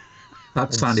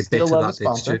that sounded bitter.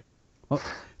 That did.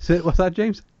 So what's that,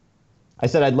 James? I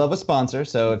said I'd love a sponsor,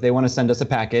 so if they want to send us a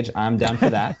package, I'm down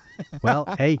for that. Well,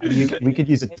 hey, we could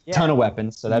use a ton of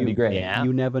weapons, so that'd be great. Yeah.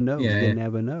 You never know. Yeah. You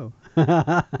never know.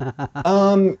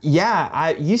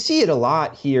 You see it a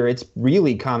lot here. It's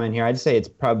really common here. I'd say it's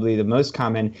probably the most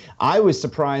common. I was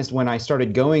surprised when I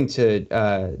started going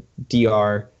to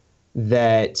DR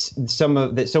that so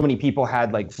many people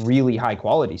had like really high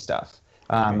quality stuff.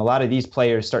 A lot of these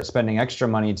players start spending extra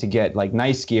money to get like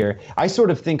nice gear. I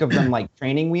sort of think of them like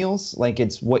training wheels, like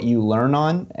it's what you learn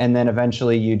on, and then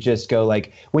eventually you just go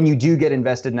like, when you do get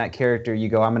invested in that character, you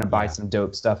go, I'm going to buy some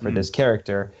dope stuff for this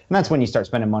character, and that's when you start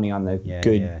spending money on the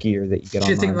good gear that you get. Do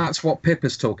you think that's what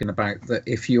Pippa's talking about? That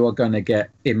if you are going to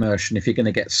get immersion, if you're going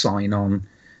to get sign on,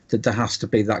 that there has to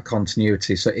be that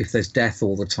continuity. So if there's death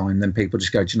all the time, then people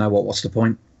just go, do you know what? What's the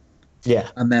point? Yeah,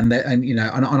 and then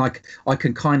I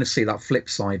can kind of see that flip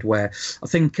side where I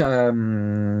think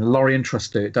Lorry and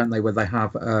Trust do it, don't they? Where they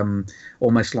have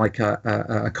almost like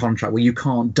a contract where you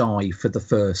can't die for the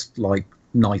first like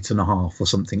night and a half or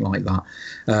something like that.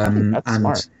 I think that's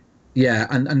smart. Yeah,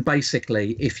 and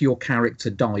basically, if your character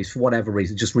dies for whatever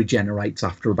reason, just regenerates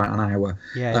after about an hour.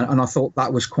 Yeah. And I thought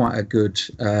that was quite a good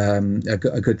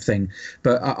thing.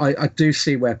 But I do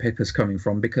see where Pippa's coming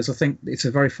from, because I think it's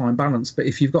a very fine balance. But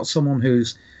if you've got someone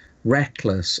who's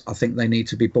reckless, I think they need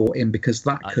to be brought in, because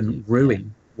that can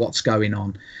ruin what's going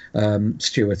on.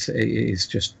 Stuart is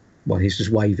just... Well, he's just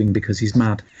waving because he's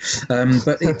mad,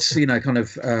 but it's and I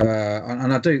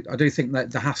do think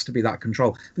that there has to be that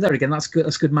control. But there again, that's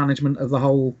good management of the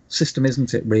whole system,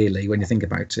 isn't it? Really, when you think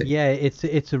about it. Yeah,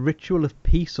 it's a ritual of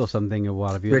peace or something, or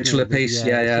what have you. Ritual of peace,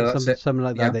 that's it. Something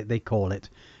like that they call it,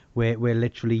 where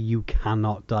literally you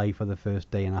cannot die for the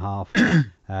first day and a half.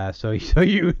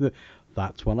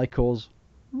 That's when I cause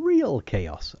real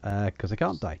chaos, because I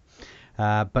can't die.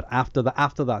 But after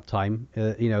that time,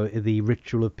 the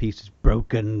ritual of peace is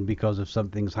broken because of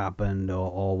something's happened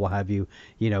or what have you.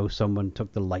 Someone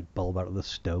took the light bulb out of the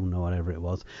stone or whatever it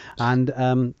was, and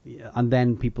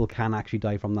then people can actually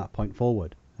die from that point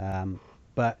forward.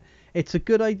 But it's a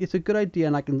good idea,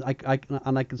 and I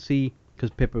can see,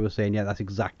 because Pippa was saying, that's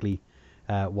exactly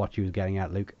what she was getting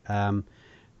at, Luke.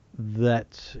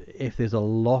 That if there's a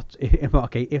lot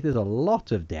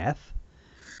of death,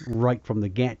 right from the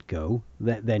get-go,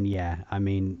 then yeah, I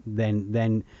mean,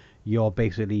 then you're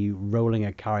basically rolling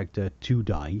a character to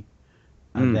die,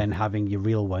 and then having your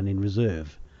real one in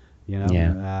reserve. You know.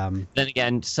 Yeah. Then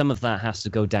again, some of that has to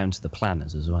go down to the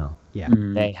planners as well. Yeah.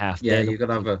 They have. Yeah, you got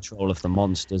to have control of the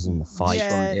monsters and the fight.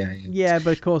 Yeah,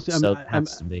 but of course, So it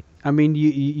has to be. I mean,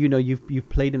 you know, you've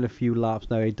played in a few LARPs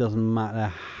now. It doesn't matter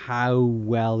how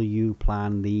well you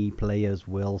plan, the players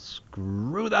will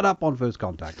screw that up on first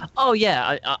contact. Oh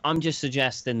yeah, I'm just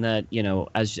suggesting that, you know,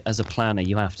 as a planner,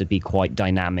 you have to be quite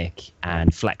dynamic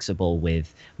and flexible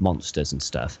with monsters and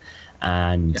stuff,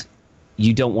 and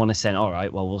you don't want to send, all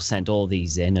right, well, we'll send all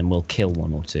these in and we'll kill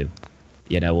one or two,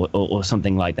 you know, or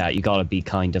something like that. You got to be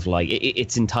kind of like,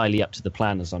 it's entirely up to the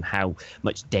planners on how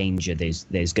much danger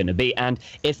there's going to be. And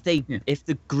if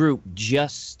the group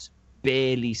just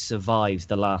barely survives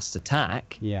the last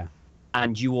attack,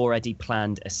 and you already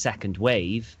planned a second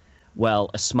wave, well,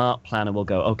 a smart planner will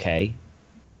go, okay,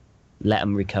 let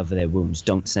them recover their wounds.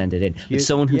 Don't send it in. But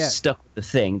someone who's stuck with the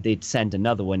thing, they'd send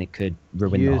another one. It could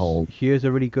ruin the whole. Here's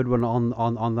a really good one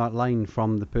on that line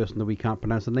from the person that we can't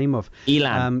pronounce the name of.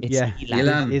 Elan.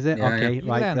 Elan. Is it? Yeah, okay,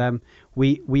 yeah. right.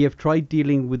 We have tried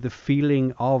dealing with the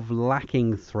feeling of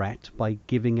lacking threat by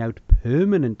giving out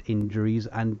permanent injuries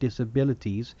and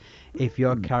disabilities if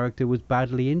your character was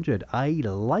badly injured. I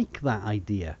like that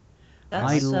idea.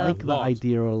 I like that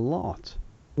idea a lot.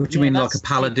 What do you mean, like a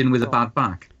paladin with a bad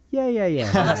back? Yeah.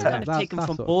 That's taken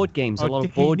from board games. A lot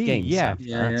of board games. Yeah.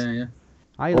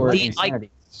 Or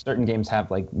insanity. Certain games have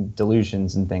like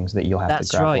delusions and things that you'll have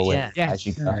to grapple with as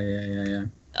you go. Yeah.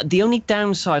 The only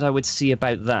downside I would see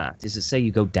about that is that, say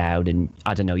you go down and,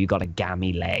 I don't know, you got a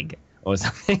gammy leg or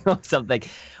something.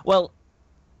 Well,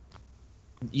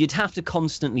 you'd have to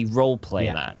constantly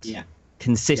roleplay that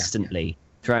consistently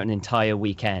throughout an entire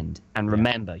weekend. And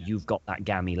remember, you've got that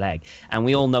gammy leg. And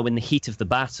we all know in the heat of the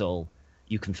battle,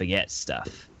 you can forget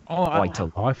stuff.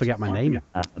 I forget my name.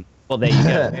 Well, there you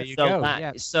go. There you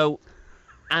go. So,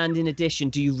 and in addition,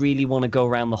 do you really want to go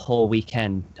around the whole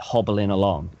weekend hobbling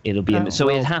along? It'll be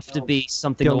it'd have to be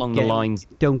something along the lines.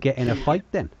 Don't get in a fight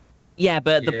then. Yeah,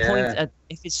 but the point,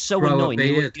 if it's so annoying,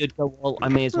 you'd go, well, I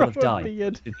may as well have died.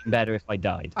 It'd be better if I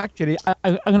died. Actually,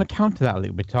 I'm going to counter that a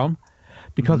little bit, Tom,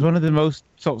 because one of the most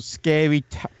sort of scary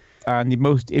and the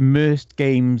most immersed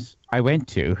games I went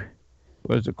to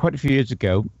was quite a few years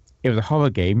ago. It was a horror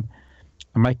game,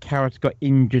 and my character got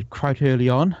injured quite early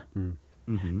on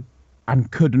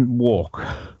and couldn't walk.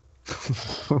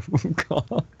 Oh,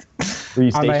 God. Were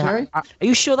you stationary? Are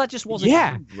you sure that just wasn't?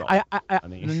 Yeah. I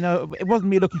mean, no, it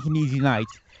wasn't me looking for an easy night.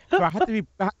 So I had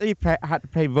to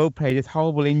play role play this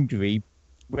horrible injury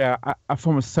where I'm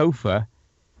from a sofa,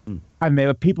 and there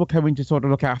were people coming to sort of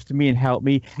look after me and help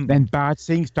me. Then bad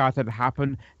things started to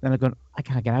happen. Then I'm going, I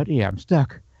can't get out of here. I'm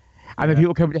stuck. And then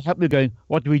people coming to help me, going,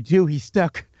 "What do we do? He's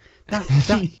stuck."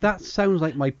 That sounds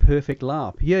like my perfect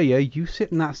LARP. Yeah, you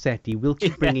sit in that settee. We'll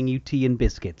keep bringing you tea and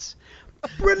biscuits.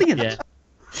 Brilliant. Yeah.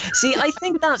 See, I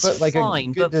think that's like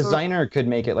fine. A good designer could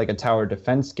make it like a tower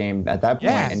defense game at that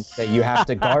point and say you have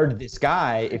to guard this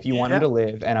guy if you want him to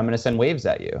live, and I'm going to send waves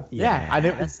at you. Yeah, and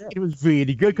it was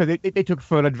really good because they took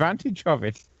full advantage of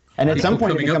it. And at some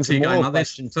point it becomes a moral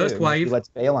question too. First wave. Let's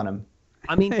bail on him.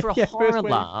 I mean, for a horror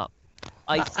LARP,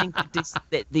 I think the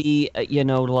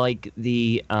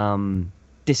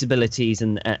disabilities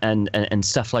and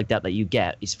stuff like that you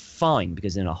get is fine,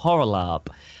 because in a horror LARP,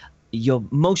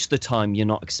 most of the time you're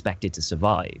not expected to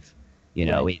survive. You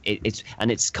know,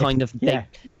 it's kind of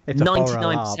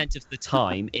 99% of the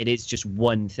time it is just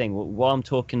one thing. What I'm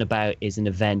talking about is an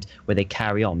event where they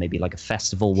carry on, maybe like a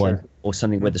festival one or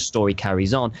something where the story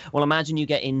carries on. Well, imagine you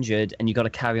get injured and you got to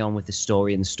carry on with the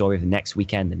story and the story of the next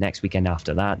weekend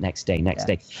after that, next day.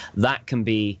 That can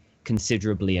be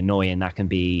considerably annoying. That can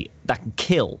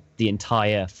kill the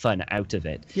entire fun out of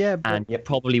it. Yeah, but, it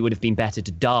probably would have been better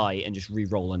to die and just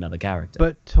re-roll another character.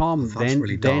 But Tom,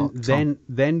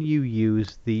 then you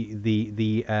use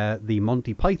the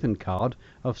Monty Python card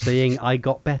of saying I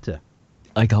got better.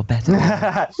 I got better.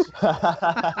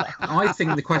 I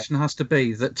think the question has to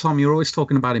be that, Tom, you're always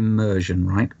talking about immersion,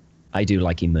 right? I do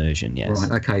like immersion, yes.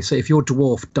 Right, okay. So if your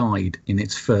dwarf died in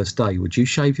its first day, would you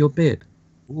shave your beard?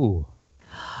 Ooh.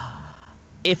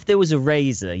 If there was a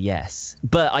razor, yes.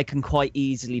 But I can quite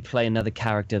easily play another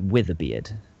character with a beard.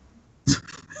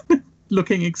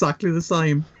 Looking exactly the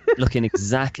same. Looking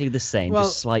exactly the same,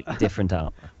 just slightly different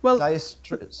art. Well, I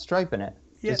stripe in it.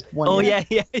 Yeah. Just one.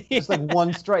 Just like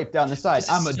one stripe down the side.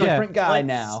 I'm a different guy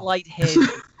now. Slight head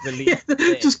relief.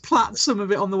 Just plait some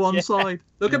of it on the one side.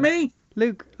 Look at me.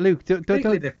 Luke,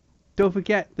 don't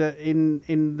forget that in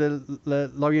the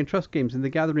Lorien Trust games, in the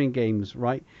Gathering games,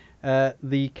 right,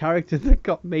 the character that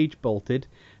got mage bolted,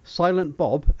 Silent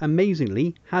Bob,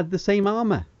 amazingly had the same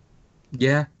armor.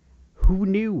 Yeah. Who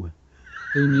knew?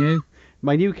 Who knew?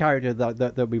 My new character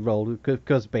that we rolled,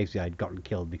 because basically I'd gotten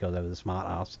killed because I was a smart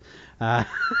ass.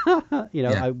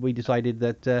 We decided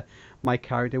that my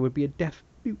character would be a deaf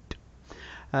mute.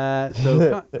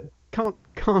 So can't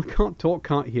talk,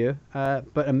 can't hear,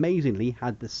 but amazingly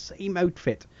had the same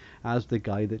outfit as the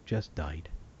guy that just died.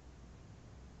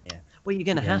 Yeah. Well, you're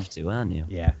going to have to, aren't you?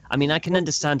 Yeah. I mean, I can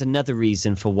understand another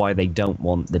reason for why they don't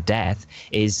want the death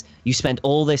is you spend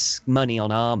all this money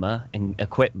on armor and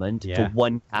equipment for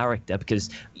one character because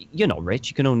you're not rich.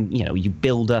 You can only, you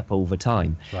build up over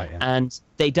time. Right, yeah. And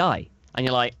they die. And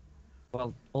you're like,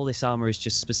 well, all this armor is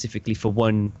just specifically for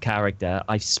one character.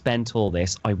 I've spent all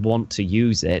this. I want to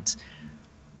use it.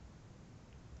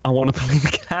 I want to play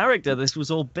the character this was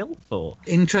all built for.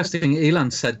 Interesting. Elan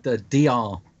said that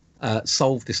DR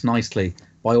solved this nicely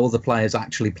by all the players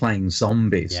actually playing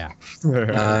zombies. Yeah.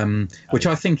 Which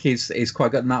I think is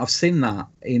quite good. Now I've seen that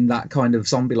in that kind of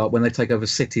zombie, like when they take over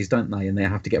cities, don't they? And they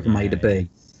have to get from A to B.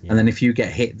 Yeah. And then if you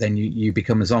get hit, then you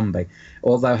become a zombie.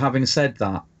 Although having said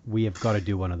that, we have got to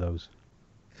do one of those.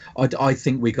 I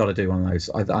think we got to do one of those.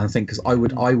 I think because I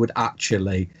would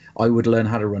learn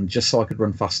how to run just so I could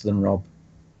run faster than Rob.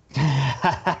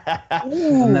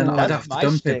 And then I'd have to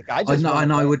dump him.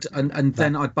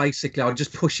 Then I'd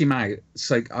just push him out.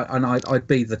 So I'd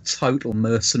be the total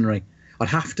mercenary. I'd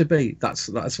have to be. That's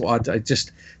what I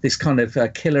just this kind of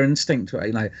killer instinct.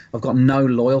 I've got no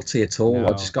loyalty at all. No,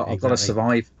 I've got to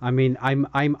survive. I mean, I'm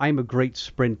a great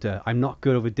sprinter. I'm not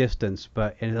good over distance,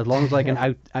 but as long as I can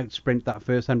out sprint that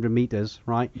first 100 meters,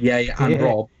 right? Yeah. And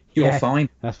Rob, you're fine.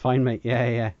 That's fine, mate.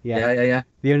 Yeah. The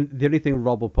only thing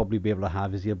Rob will probably be able to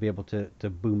have is he'll be able to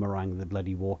boomerang the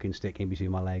bloody walking stick in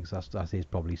between my legs. That's his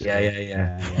probably.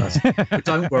 Yeah. But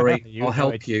don't worry, I'll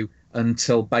help you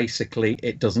until basically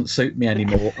it doesn't suit me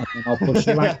anymore, and then I'll push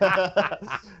you out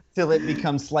till it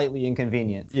becomes slightly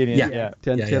inconvenient.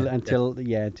 Until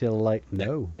like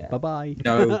no, bye bye.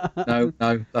 No.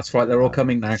 That's right. They're all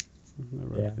coming now.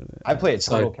 Yeah. I play a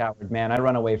total coward, man. I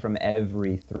run away from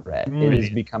every threat. It has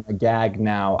become a gag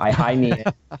now. I high knee it,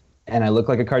 and I look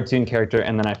like a cartoon character,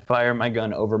 and then I fire my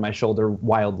gun over my shoulder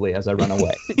wildly as I run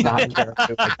away. Not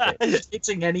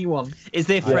hitting anyone. Is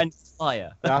there friendly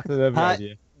fire? After the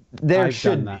idea. There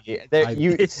should be.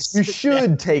 You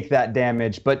should take that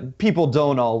damage, but people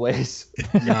don't always.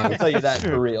 I'll tell you that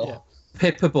for real. Yeah.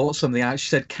 Pippa bought something out. She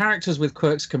said characters with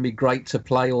quirks can be great to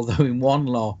play, although in one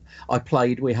LARP I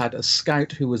played, we had a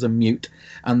scout who was a mute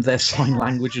and their sign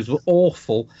languages were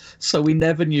awful, so we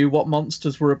never knew what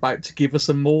monsters were about to give us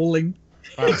a mauling.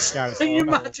 Can you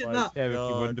imagine that? Yeah, it would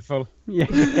be wonderful. Yeah.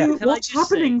 What's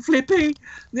happening, Flippy?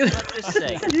 Can I just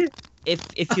say,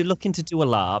 if you're looking to do a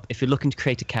LARP, if you're looking to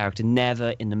create a character,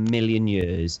 never in a million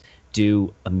years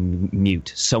do a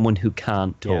mute, someone who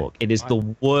can't talk. It is the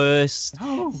worst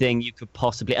thing you could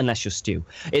possibly, unless you're Stu,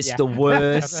 it's the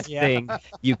worst thing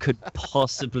you could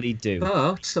possibly do.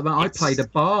 But I played a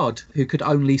bard who could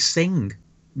only sing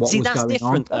what was that's going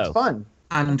different, on. Though. That's fun.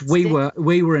 And we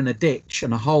were in a ditch,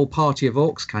 and a whole party of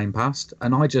orcs came past,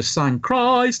 and I just sang,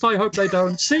 "Christ, I hope they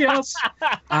don't see us,"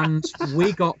 and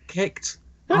we got kicked.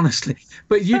 Honestly,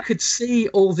 but you could see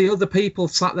all the other people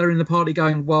sat there in the party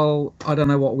going, "Well, I don't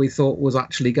know what we thought was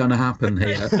actually going to happen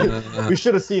here." We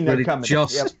should have seen that coming.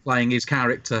 Just playing his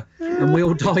character, and we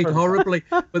all died horribly.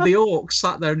 But the orcs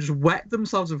sat there and just wet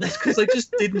themselves because they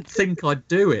just didn't think I'd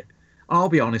do it. I'll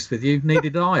be honest with you, neither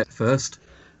did I at first.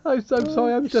 I'm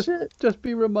sorry. I'm just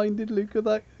being reminded, Luke, of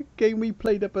that game we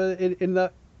played up in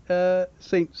that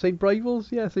St. Bravels.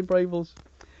 Yeah, St. Bravels.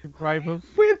 Rivals.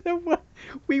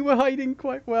 We were hiding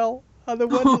quite well, and the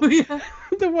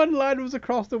one lad was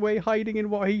across the way hiding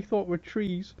in what he thought were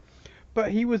trees,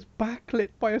 but he was backlit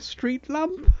by a street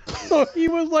lamp, so he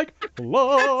was like,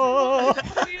 "Hello!"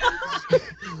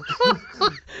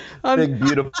 Big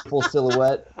beautiful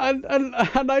silhouette. And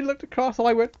I looked across and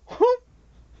I went,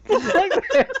 like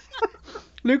this.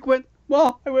 Luke went,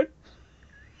 "What?" I went.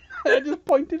 I just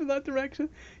pointed in that direction.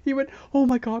 He went, "Oh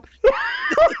my god!"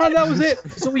 And that was it.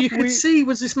 So what you could see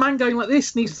was this man going like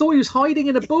this, and he thought he was hiding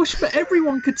in a bush, but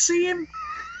everyone could see him.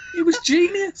 It was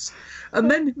genius.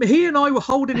 And then he and I were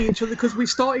holding each other because we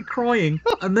started crying,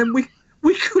 and then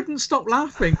we couldn't stop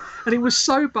laughing, and it was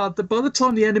so bad that by the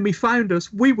time the enemy found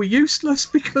us, we were useless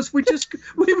because we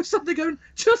were suddenly going,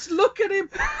 "Just look at him,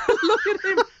 look at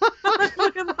him,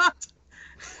 look at that."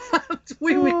 And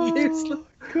we were useless.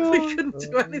 God. We couldn't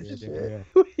do anything.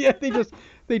 Yeah, they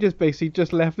just basically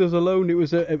just left us alone. It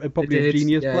was probably a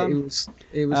genius plan.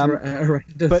 It was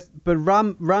horrendous. But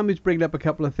Ram is bringing up a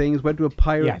couple of things. Went to a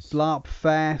pirate LARP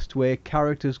fest where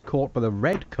characters caught by the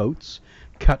redcoats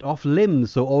cut off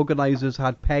limbs, so organisers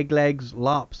had peg legs,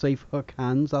 LARP safe hook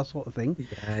hands, that sort of thing.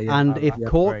 And if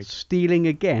caught stealing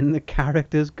again, the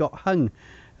characters got hung.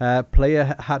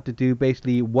 Player had to do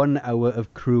basically 1 hour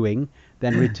of crewing,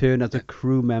 then return as a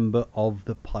crew member of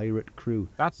the pirate crew.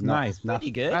 That's nice. That's pretty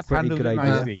good. That's pretty good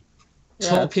idea.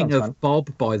 Talking of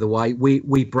Bob, by the way,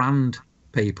 we brand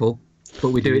people, but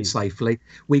we do it safely.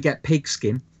 We get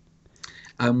pigskin,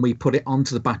 and we put it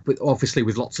onto the back, obviously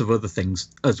with lots of other things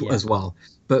as well.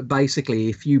 But basically,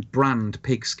 if you brand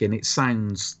pigskin, it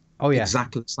sounds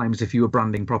exactly the same as if you were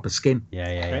branding proper skin.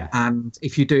 Yeah. And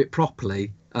if you do it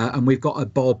properly, and we've got a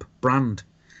Bob brand,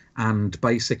 and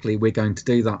basically we're going to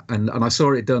do that. And I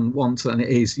saw it done once, and it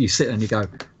is, you sit and you go,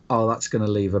 oh, that's going to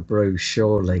leave a bruise,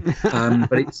 surely. But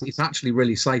it's actually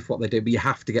really safe what they do, but you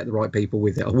have to get the right people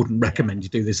with it. I wouldn't recommend you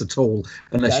do this at all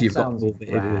unless you've got all the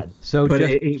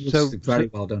it. It was very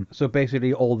well done. So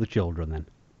basically all the children then?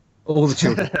 All the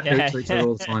children to each other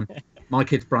all the time. My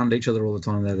kids brand each other all the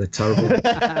time. They're terrible.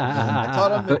 I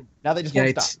taught them, now they just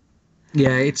won't stop.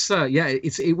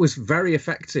 It was very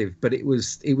effective, but it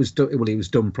was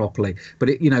done properly. But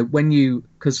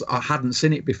because I hadn't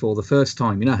seen it before the first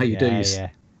time, you know how you do.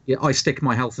 I stick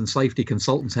my health and safety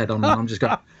consultant's head on, and I'm just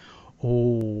going.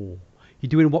 Oh, you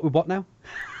doing what with what now?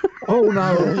 Oh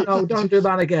no, don't do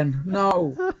that again.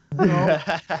 No.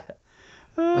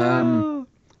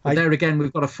 But there again,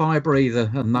 we've got a fire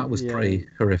breather, and that was pretty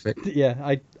horrific.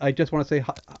 Yeah, I just want to say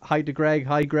hi to Greg.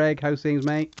 Hi, Greg. How's things,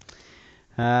 mate?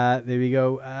 There we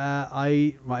go.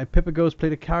 My Pippa Ghost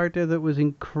played a character that was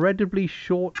incredibly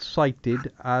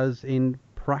short-sighted, as in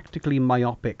practically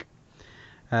myopic.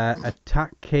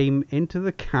 Attack came into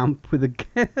the camp with a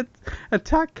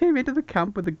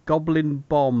goblin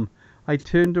bomb. I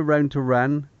turned around to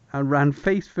run and ran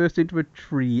face first into a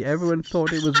tree. Everyone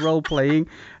thought it was role playing.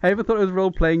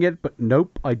 It, but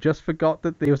nope. I just forgot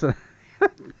that there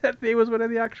was one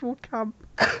in the actual camp.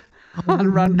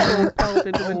 And ran full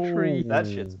into the tree. That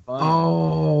shit's fun.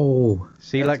 Oh,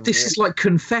 see, like this is like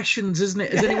confessions, isn't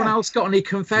it? Has anyone else got any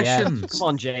confessions? Come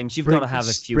on, James, you've got to have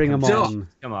a few. Bring them on.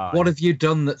 Come on. What have you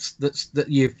done that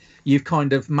you've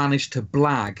kind of managed to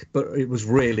blag, but it was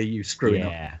really you screwing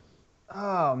up?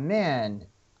 Oh man,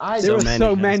 there were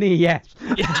so many. Yes.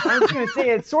 I was gonna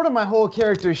say it's sort of my whole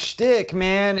character shtick,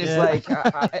 man. It's like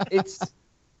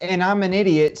and I'm an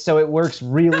idiot, so it works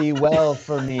really well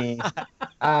for me.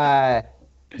 What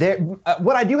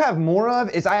I do have more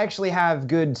of is I actually have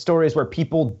good stories where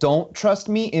people don't trust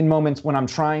me in moments when I'm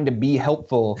trying to be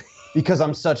helpful because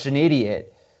I'm such an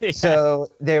idiot. Yeah.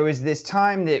 So there was this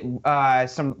time that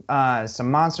some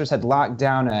monsters had locked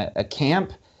down a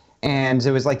camp, and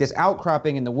there was like this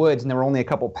outcropping in the woods, and there were only a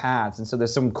couple paths, and so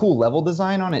there's some cool level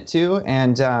design on it too,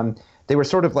 and they were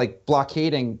sort of like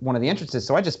blockading one of the entrances,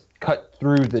 so I just cut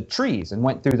through the trees and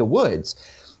went through the woods.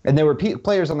 And there were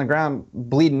players on the ground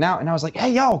bleeding out, and I was like,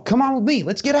 hey, y'all, come on with me.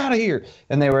 Let's get out of here.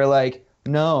 And they were like,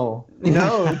 no,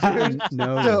 dude.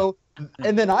 No. So,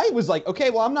 and then I was like, okay,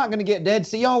 well, I'm not going to get dead.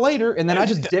 See y'all later. And then I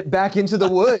just dipped back into the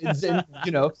woods and,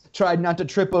 tried not to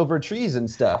trip over trees and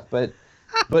stuff. But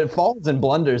falls and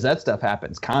blunders, that stuff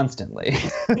happens constantly.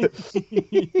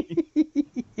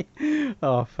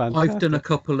 Oh, fantastic. I've done a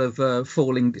couple of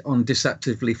falling on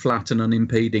deceptively flat and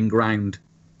unimpeding ground,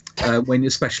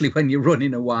 especially when you're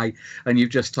running away and you've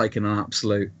just taken an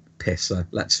absolute pisser,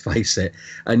 let's face it.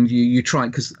 And you try,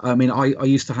 because I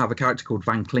used to have a character called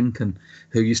Van Klinken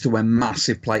who used to wear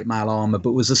massive plate mail armor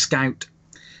but was a scout.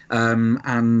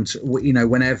 And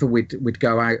whenever we'd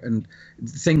go out and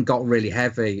the thing got really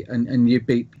heavy and you'd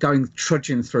be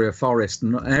trudging through a forest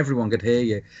and everyone could hear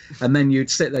you, and then you'd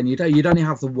sit there and you'd only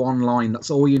have the one line,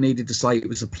 that's all you needed to say. It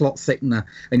was a plot thickener,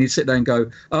 and you'd sit there and go,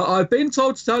 I've been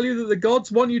told to tell you that the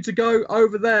gods want you to go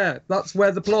over there, that's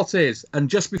where the plot is. And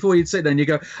just before you'd sit there and you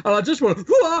go, and I just want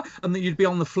to, and then you'd be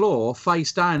on the floor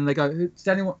face down and they go,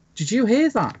 did you hear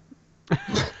that?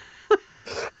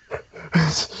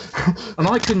 And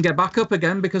I couldn't get back up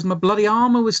again because my bloody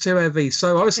armor was too heavy.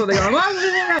 So I was suddenly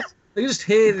going, you just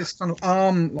hear this kind of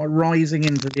arm rising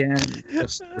into the air.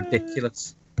 Just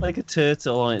ridiculous. Like a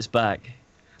turtle on its back.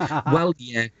 Well,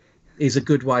 yeah, is a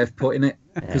good way of putting it.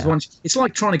 Because it's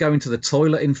like trying to go into the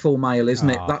toilet in full mail, isn't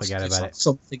it? That's just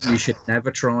something you should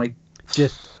never try.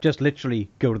 Just literally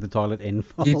go to the toilet in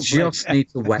full. You just need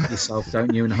to wet yourself,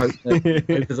 don't you? And hope that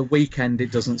over the weekend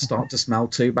it doesn't start to smell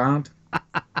too bad.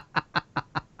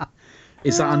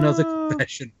 Is that another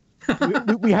confession?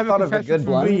 We have thought of a good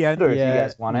blender if you Yeah,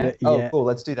 guys want it. yeah, Oh, yeah. cool.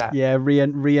 Let's do that. Yeah,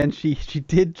 Rian, she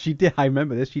did. I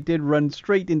remember this. She did run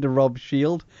straight into Rob's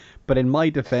shield, but in my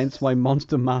defense, my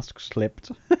monster mask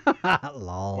slipped.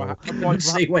 Lol. I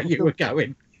see where you were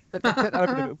going.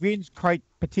 Rian's quite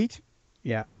petite.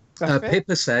 Yeah.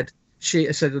 Pippa said,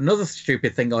 she said another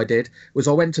stupid thing I did was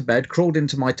I went to bed, crawled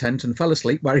into my tent, and fell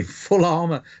asleep wearing full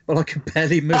armor, but I could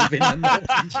barely move in the night.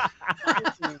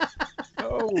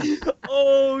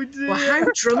 Oh dear. Well, how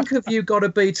drunk have you got to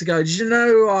be to go, do you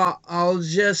know what? I'll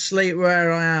just sleep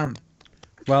where I am.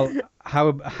 Well,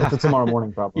 That's a tomorrow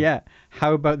morning problem. Yeah.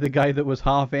 How about the guy that was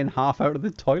half in, half out of the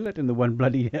toilet in the one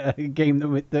bloody game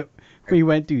that we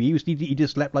went to? He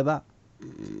just slept like that.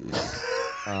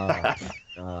 Oh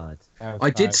God. I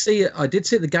did see at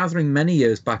the gathering many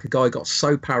years back. A guy got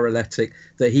so paralytic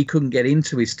that he couldn't get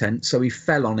into his tent, so he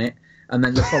fell on it. And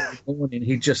then the following morning,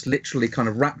 he just literally kind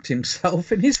of wrapped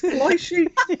himself in his fly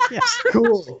sheet. Yeah.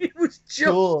 Cool. He was just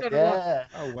Cool. gonna Yeah.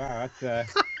 Oh wow,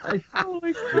 that's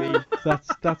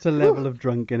That's a level of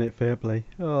drunk in it. Fair play.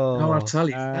 Oh, I'll tell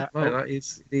you, that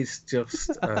is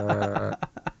just.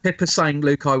 Pippa saying,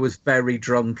 "Luke, I was very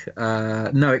drunk."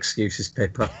 No excuses,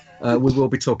 Pippa. We will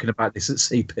be talking about this at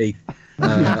CP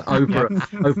over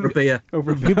a beer. We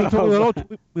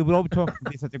will all be talking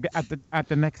this at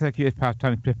the next year's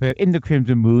pastime Pippa in the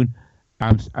Crimson Moon,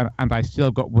 and I still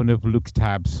got one of Luke's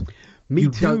tabs. Me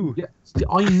too.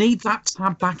 I need that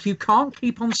tab back. You can't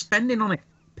keep on spending on it.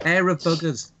 Pair of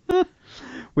buggers.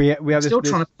 We have Still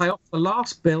this, trying to pay off the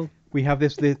last bill. We have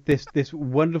this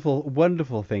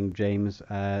wonderful thing, James.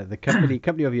 The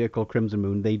company over here called Crimson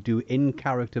Moon. They do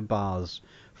in-character bars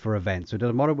for events. So it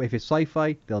doesn't matter if it's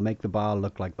sci-fi, they'll make the bar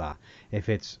look like that. If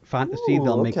it's fantasy, Ooh,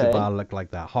 they'll make the okay. bar look like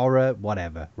that. Horror,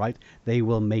 whatever, right? They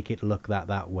will make it look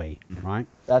that way, right?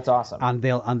 That's awesome. And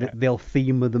they'll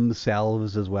theme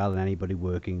themselves as well, and anybody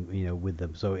working with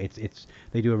them. So it's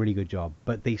they do a really good job.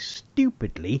 But they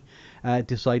stupidly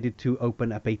decided to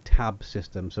open up a tab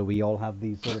system. So we all have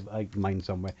these sort of mine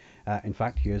somewhere. In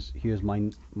fact, here's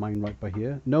mine right by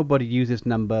here. Nobody use this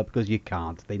number because you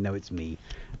can't. They know it's me,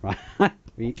 right?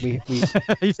 we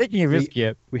You're taking a risk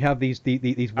here. we have these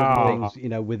wonderful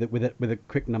things, with a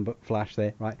quick number flash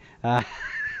there, right?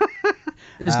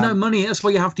 There's no money. That's why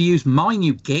you have to use mine,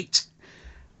 you git.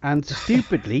 And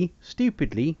stupidly,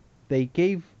 they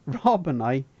gave Rob and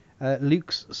I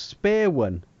Luke's spare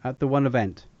one at the one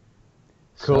event.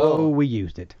 So Cool. we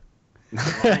used it.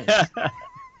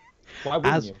 Why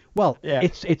wouldn't you? Well, Yeah.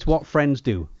 it's what friends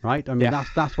do, right? I mean, Yeah.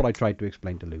 that's what I tried to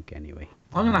explain to Luke anyway.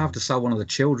 I'm going to have to sell one of the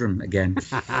children again.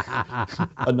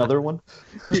 Another one?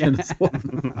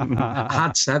 I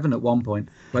had 7 at one point.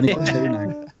 I've only got 2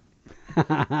 now.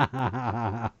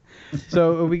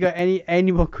 So have we got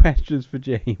any more questions for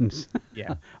James?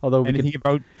 Yeah. Although Anything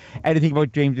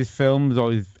about James's films,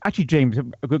 actually, James, a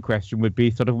good question would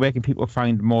be sort of where can people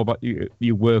find more about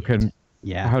your work and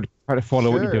how to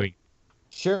follow what you're doing.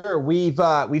 Sure. We've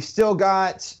still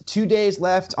got 2 days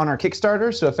left on our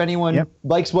Kickstarter. So if anyone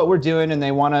likes what we're doing and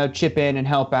they want to chip in and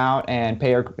help out and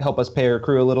help us pay our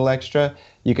crew a little extra,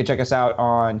 you can check us out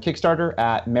on Kickstarter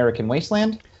at Merican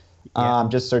Wasteland.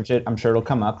 Just search it. I'm sure it'll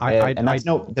come up. I'd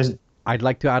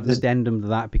like to add an addendum to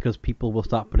that because people will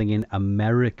start putting in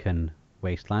American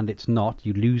Wasteland. It's not.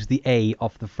 You lose the A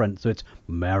off the front, so it's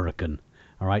American.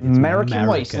 All right, it's American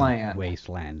Wasteland.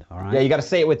 Wasteland. All right. Yeah, you got to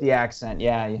say it with the accent.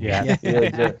 Yeah. You really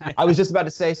do. I was just about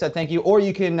to say, so thank you. Or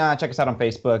you can check us out on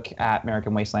Facebook at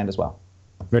Merican Wasteland as well.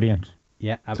 Brilliant.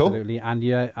 Yeah, absolutely. Cool. And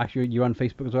you're on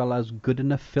Facebook as well as Good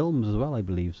Enough Films as well, I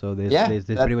believe. So there's that's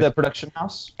pretty much the production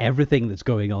house. everything that's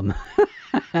going on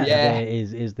there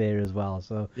is there as well.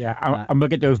 So I'm gonna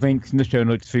get those links in the show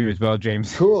notes for you as well,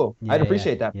 James. Cool. I'd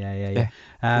appreciate that. Yeah.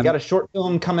 We got a short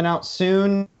film coming out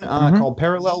soon called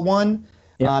Parallel One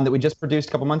that we just produced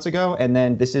a couple months ago, and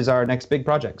then this is our next big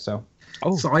project. So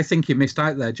I think you missed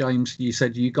out there, James. You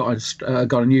said you got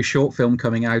a new short film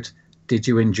coming out. Did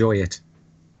you enjoy it?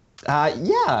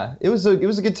 Yeah, it was a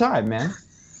good time, man.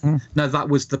 No, that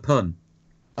was the pun.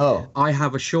 Oh, I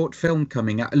have a short film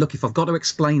coming out. Look, if I've got to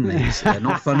explain these, they're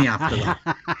not funny after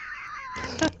that.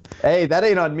 hey, that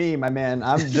ain't on me, my man.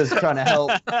 I'm just trying to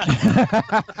help.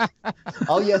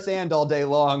 I'll yes and all day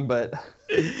long, but.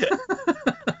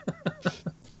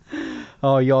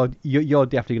 Oh, you're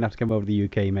definitely gonna have to come over to the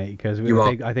UK, mate, because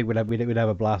I think we'd have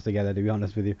a blast together. To be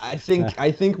honest with you, I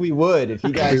think we would. If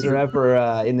you guys are ever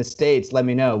in the States, let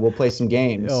me know. We'll play some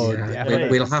games. Oh, yeah,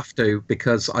 we'll have to,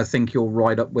 because I think you're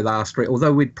right up with our street.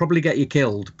 Although we'd probably get you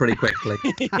killed pretty quickly.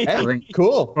 I think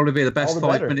cool. probably be the best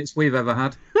 5 minutes we've ever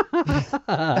had.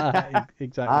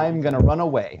 Exactly. I'm going to run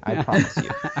away. I promise you.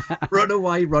 Run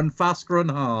away, run fast, run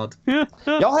hard.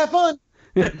 Y'all have fun.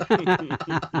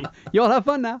 You'll have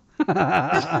fun now.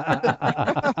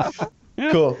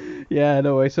 Cool. Yeah,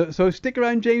 no way. So stick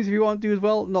around, James, if you want to as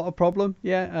well. Not a problem.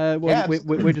 Yeah.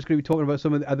 We're just going to be talking about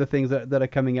some of the other things that are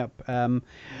coming up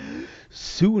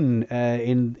soon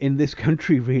in this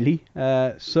country, really.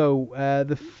 So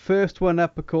the first one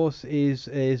up, of course, is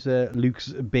Luke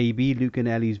and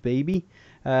Ellie's baby,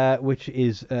 which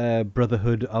is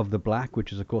Brotherhood of the Black,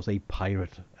 which is, of course, a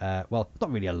pirate. Well,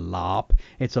 not really a LARP.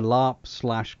 It's a LARP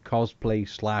 / cosplay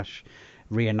 /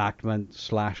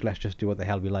 reenactment / let's just do what the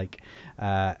hell we like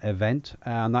event,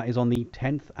 and that is on the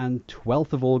 10th and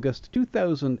 12th of August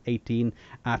 2018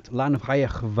 at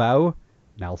Llanfairpwll,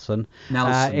 Nelson.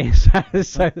 In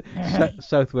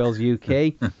South Wales,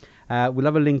 UK. We'll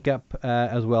have a link up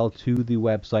as well to the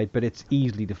website, but it's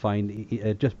easily to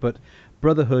find. Just put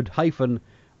Brotherhood _of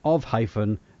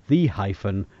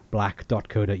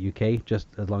 _the-black.co.uk. Just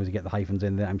as long as you get the hyphens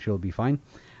in there, I'm sure it'll be fine.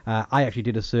 I actually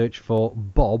did a search for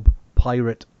Bob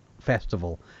Pirate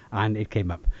Festival, and it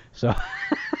came up. So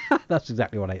that's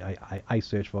exactly what I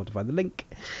searched for to find the link.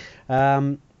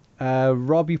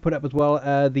 Rob, you put up as well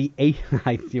the I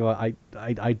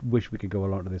wish we could go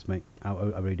along to this, mate. I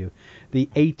really do. The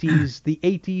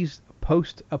 80s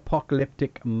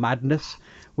post-apocalyptic madness,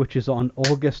 which is on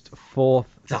August 4th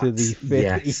to the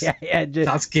 5th. Yes. Yeah,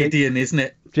 that's Gideon, isn't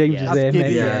it? James is there,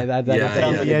 mate. Yeah. That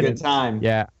Sounds like a good time.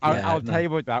 Yeah, I'll tell you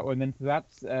about that one. Then so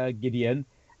that's Gideon,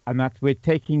 and that's we're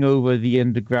taking over the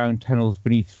underground tunnels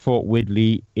beneath Fort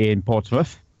Widley in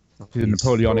Portsmouth, which is a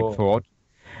Napoleonic fort.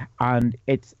 And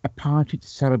it's a party to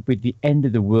celebrate the end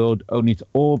of the world, only it's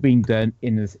all being done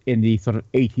in the sort of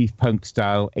 80s punk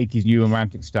style, 80s new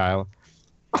romantic style.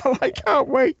 Oh, I can't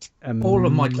wait. All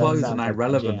of my clothes are now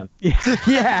relevant.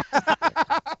 Yeah.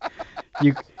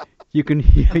 You can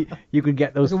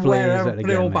get those flares out again.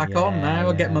 Put it all back on now.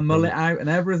 I'll get my mullet out and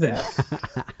everything.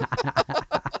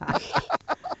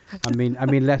 I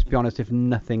mean, let's be honest. If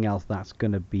nothing else, that's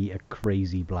gonna be a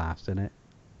crazy blast, isn't it?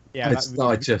 Yeah,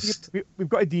 we've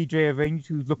got a DJ arranged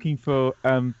who's looking for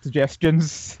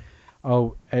suggestions.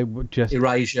 Oh, just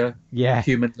Erasure. Yeah.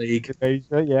 Human League.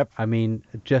 Erasure, yep. I mean,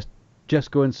 just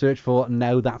go and search for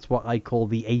now. That's what I call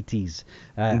the 80s,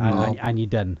 and you're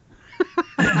done.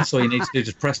 That's all you need to do.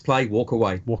 Just press play, walk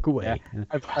away. Walk away. Yeah.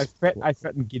 I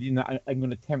threatened Gideon that I'm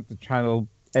going to attempt to channel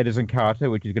Edison Carter,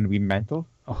 which is going to be mental.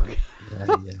 Okay.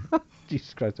 Yeah.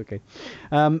 Jesus Christ. Okay.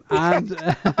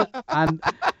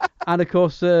 And of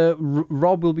course,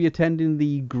 Rob will be attending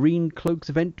the Green Cloaks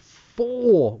event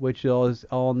 4, which is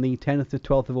on the 10th to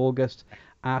 12th of August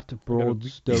at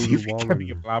Broadstone. So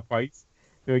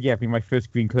yeah, it'll be my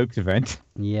first Green Cloaks event.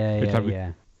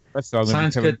 Yeah.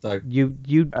 Sounds good though.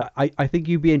 I think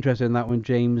you'd be interested in that one,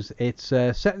 James. It's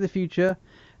set in the future.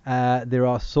 There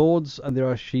are swords and there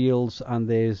are shields and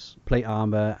there's plate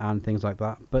armor and things like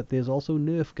that. But there's also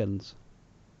Nerf guns.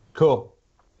 Cool.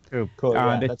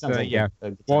 And it's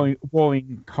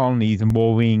warring colonies and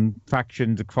warring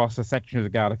factions across a section of the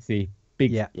galaxy.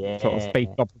 Big sort of space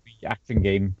opera action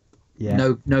game.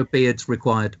 Yeah. No beards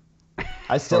required.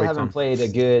 I still haven't played a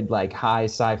good high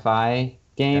sci-fi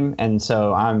game, and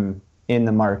so I'm in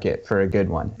the market for a good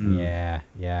one. Yeah.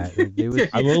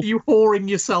 You whoring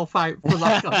yourself out for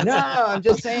that? No, I'm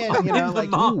just saying. Let me know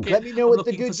what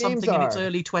the good games are. In its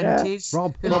early 20s.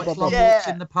 Rob, who likes long walks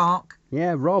in the park.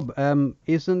 Yeah, Rob.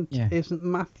 Isn't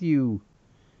Matthew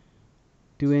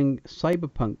doing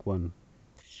Cyberpunk one?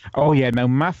 Oh yeah, no,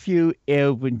 Matthew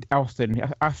Irwin Austin.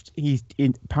 He's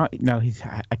in. No,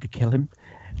 I could kill him.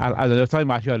 I'll tell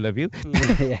Matthew I love you.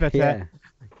 Yeah.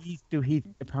 He's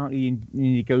apparently in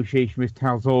negotiation with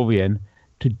Talzorian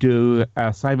to do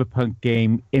a Cyberpunk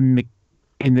game in the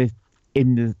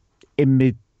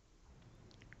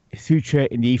future,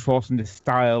 in the ethos and the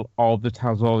style of the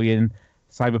Talzorian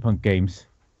Cyberpunk games.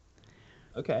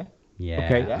 Okay. Yeah.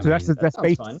 Okay. Yeah, So that's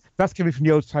fun. that's coming from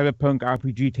the old Cyberpunk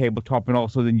RPG tabletop and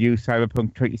also the new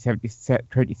Cyberpunk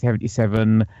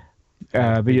 2077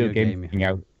 video game coming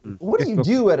out. What do you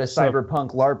do at a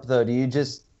Cyberpunk LARP though? Do you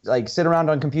just sit around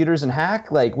on computers and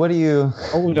hack? What do you?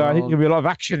 Oh no, I think there'll be a lot of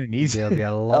action in these. There'll be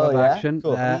a lot of action.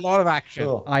 Cool. A lot of action.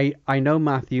 Cool. I know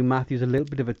Matthew. Matthew's a little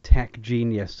bit of a tech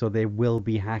genius, so there will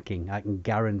be hacking. I can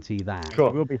guarantee that. Cool.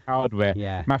 It will be hardware.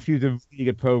 Yeah. Matthew's a really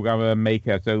good programmer and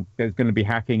maker, so there's going to be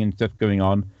hacking and stuff going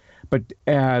on. But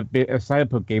a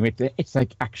Cyberpunk game, it's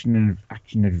like action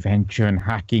adventure and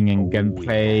hacking and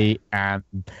gunplay and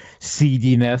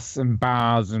seediness and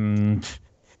bars and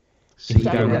See, you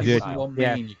Exactly. don't want me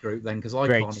in your group then, because I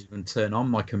can't even turn on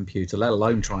my computer, let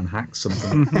alone try and hack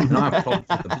something. And I have problems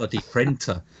with the bloody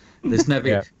printer. There's never.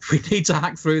 If we need to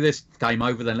hack through this, game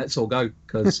over. Then let's all go,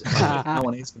 because no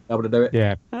one is going to be able to do it.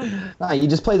 Yeah. No, you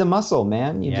just play the muscle,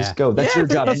 man. You just go. That's your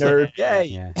job, nerd. Yay.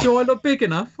 Yeah. Do I look big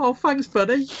enough? Oh, thanks,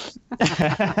 buddy.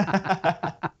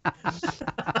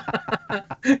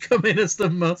 Come in as the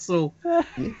muscle.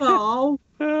 Oh,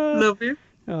 love you.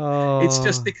 Oh. It's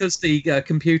just because the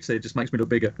computer just makes me look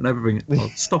bigger and everything.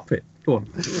 Oh, stop it. Go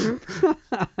on.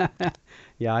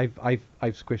 Yeah, I've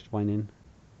squished mine in.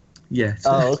 Yeah.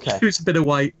 Oh, okay. Lose a bit of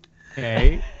weight.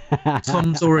 Okay.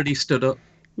 Tom's already stood up.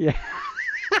 Yeah.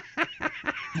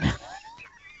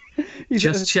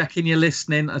 Just checking you're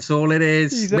listening. That's all it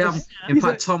is. In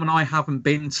fact, Tom and I haven't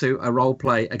been to a role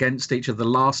play against each other. The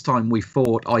last time we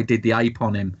fought, I did the ape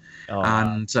on him,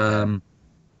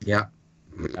 yeah,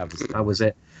 that was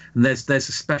it. And there's a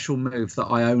special move that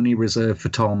I only reserve for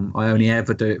Tom. I only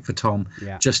ever do it for Tom,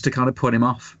 just to kind of put him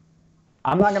off.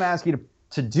 I'm not going to ask you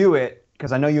to do it,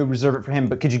 because I know you reserve it for him,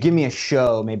 but could you give me a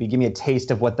show? Maybe give me a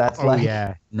taste of what that's like?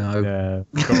 Yeah. No.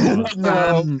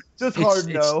 No. Just hard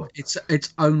no.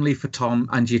 It's only for Tom,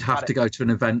 and you'd have to go to an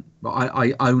event.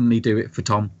 I only do it for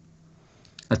Tom.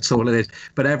 That's all it is.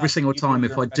 But every single time,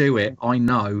 if I do it, I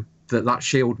know that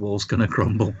shield wall's going to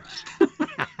crumble.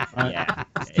 Yeah.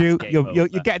 Stu, you're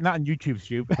getting that on YouTube,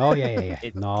 Stu. Oh yeah.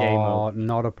 It's No, game over.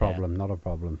 not a problem. Not a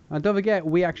problem. And don't forget,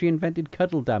 we actually invented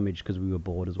cuddle damage because we were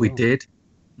bored as well. We did.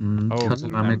 Cuddle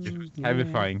damage.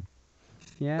 Terrifying.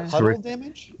 Yeah. Cuddle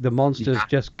damage? The monsters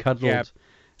just cuddled.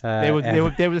 Yeah.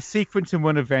 There was a sequence in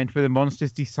one event where the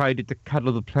monsters decided to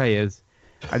cuddle the players,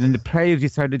 and then the players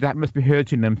decided that must be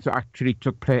hurting them, so actually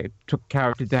took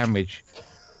character damage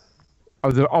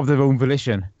of their own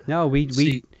volition. No, we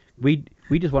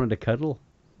just wanted to cuddle.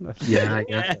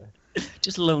 Yeah.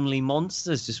 Just lonely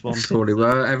monsters. Just want. That's all it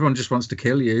were. Everyone just wants to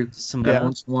kill you. Every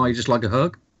once in a while, you just like a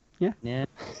hug. Yeah.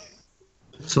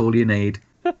 That's all you need.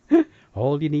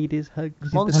 All you need is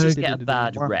hugs. Monsters get a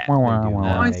bad rep.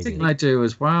 I think they do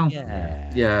as well.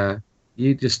 Yeah.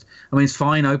 You just, it's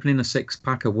fine opening a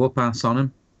 6-pack of whoop ass on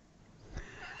them.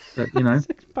 But,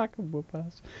 6-pack of whoop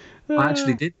ass. I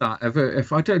actually did that.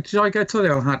 Did I go tell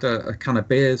you I had a can of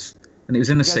beers and it was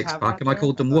in a 6-pack and I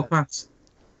called them whoop ass?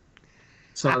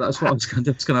 So that's what I was going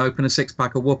to open a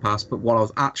 6-pack of whoop ass. But what I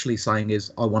was actually saying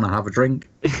is I want to have a drink.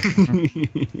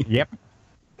 Yep.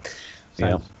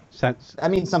 I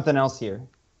mean something else here.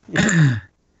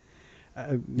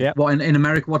 What in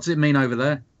America? What does it mean over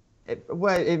there?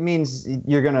 It means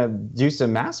you're gonna do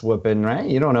some ass whooping, right?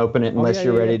 You don't open it unless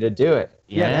you're ready to do it.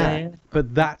 Yeah.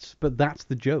 But that's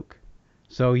the joke.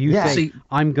 So you say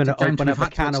I'm gonna open up a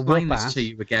can of whoop ass to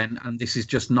you again, and this is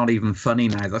just not even funny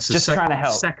now. That's just trying to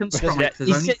help. Second strike.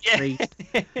 There's only 3.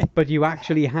 But you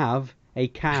actually have a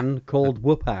can called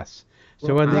whoop ass.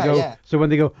 So when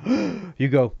they go, you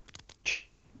go.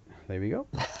 There we go.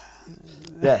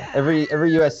 Yeah, every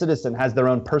U.S. citizen has their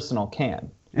own personal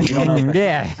can. You don't know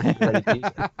Yeah.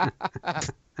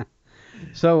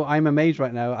 So I'm amazed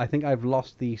right now. I think I've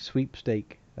lost the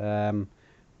sweepstake. Yeah,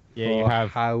 you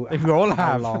have. How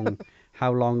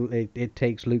long it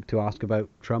takes Luke to ask about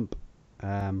Trump.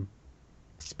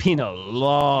 It's been a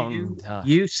long time.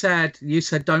 You said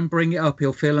don't bring it up.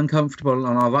 He'll feel uncomfortable,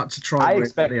 and I've had to try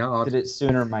really hard. I expected it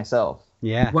sooner myself.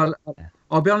 Yeah. Well,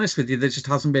 I'll be honest with you. There just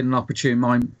hasn't been an opportune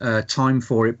time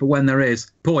for it. But when there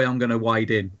is, boy, I'm going to wade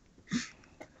in.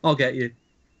 I'll get you.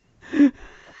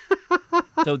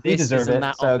 So this isn't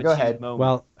that so go ahead. moment.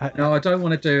 Well, No, I don't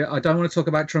want to do it. I don't want to talk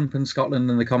about Trump and Scotland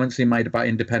and the comments he made about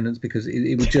independence because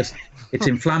it would just it's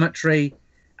inflammatory,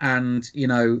 and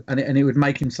it would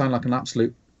make him sound like an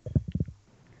absolute.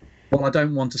 Well, I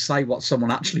don't want to say what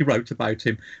someone actually wrote about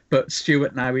him, but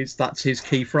Stuart that's his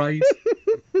key phrase.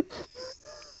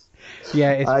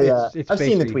 Yeah, I've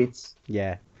seen the tweets.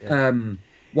 Yeah.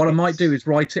 What I might do is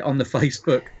write it on the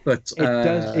Facebook, but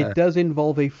it does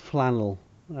involve a flannel.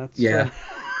 That's, it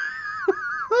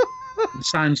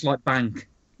sounds like bank.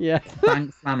 Yeah.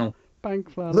 Bank flannel. Bank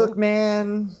flannel. Look,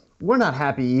 man, we're not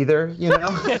happy either.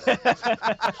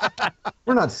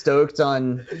 We're not stoked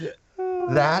on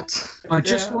that. I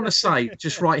just want to say,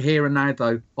 just right here and now,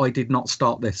 though, I did not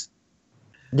start this.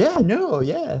 Yeah, no,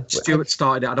 yeah. Stuart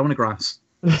started it. I don't want to grass.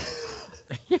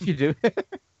 Yes, you do.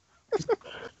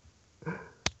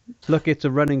 Look, it's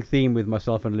a running theme with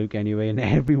myself and Luke anyway, and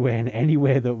everywhere and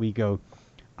anywhere that we go,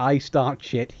 I start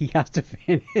shit, he has to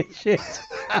finish it.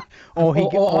 or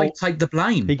I take the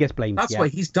blame. He gets blamed. That's why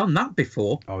he's done that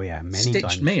before. Oh yeah, many Stitched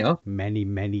times. me up.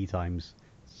 Many times.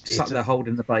 Sat there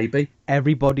holding the baby.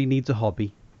 Everybody needs a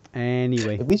hobby.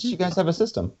 Anyway. At least you guys have a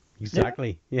system.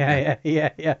 Exactly. Yeah.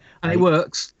 And it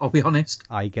works, I'll be honest.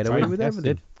 I get away with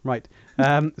everything. Right.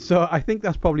 So I think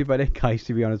that's probably about it, guys,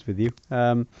 to be honest with you.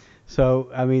 So,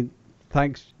 I mean,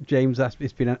 thanks, James.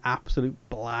 It's been an absolute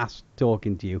blast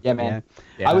talking to you. Yeah, man.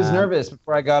 I was nervous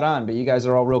before I got on, but you guys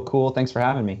are all real cool. Thanks for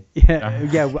having me. Yeah.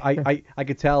 I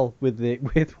could tell with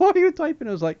what you were typing.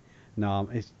 I was like, no,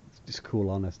 it's just cool,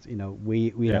 honest. You know,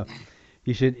 we know,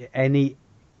 you should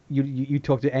you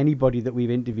talk to anybody that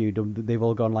we've interviewed, they've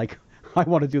all gone like, I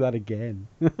want to do that again.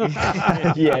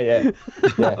 Yeah.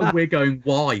 And we're going,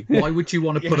 why? Why would you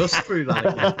want to put us through that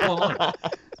again? Why?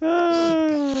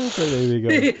 So there we go.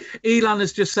 Elan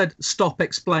has just said, stop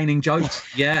explaining jokes.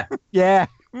 Yeah.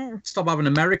 Stop having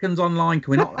Americans online.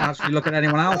 Can we not actually look at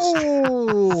anyone else?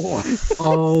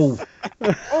 Oh.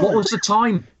 What was the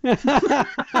time? Who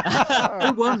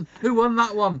won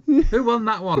that one? Who won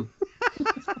that one?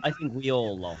 I think we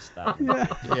all lost that.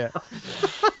 Yeah.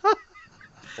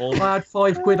 I had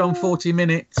 £5 on 40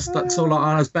 minutes. That's all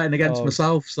I was betting against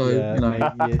myself. So yeah, you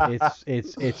know, mate,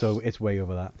 it's way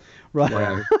over that, right?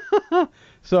 Yeah.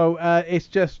 So it's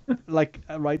just like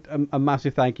a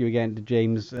massive thank you again to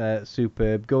James.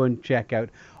 Superb. Go and check out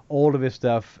all of his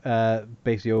stuff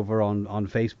basically over on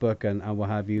Facebook and what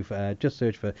have you. Just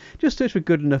search for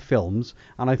Good Enough Films,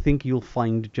 and I think you'll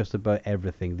find just about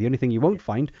everything. The only thing you won't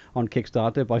find on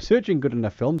Kickstarter by searching Good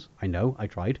Enough Films, I know, I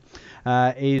tried,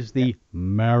 is the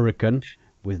Merican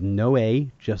with no A,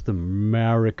 just the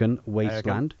Merican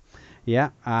Wasteland. Yeah,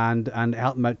 and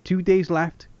help them out. 2 days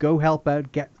left. Go help out.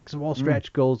 Get some more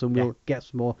stretch goals, and we'll get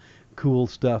some more cool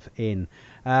stuff in.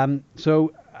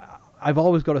 So I've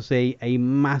always got to say a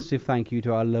massive thank you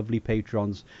to our lovely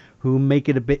patrons who make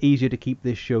it a bit easier to keep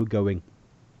this show going.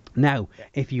 Now,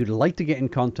 if you'd like to get in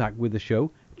contact with the show,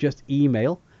 just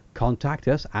contact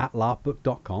us at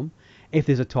larpbook.com. If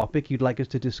there's a topic you'd like us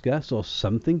to discuss or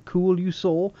something cool you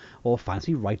saw or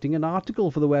fancy writing an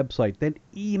article for the website, then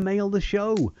email the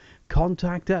show.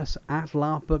 Contact us at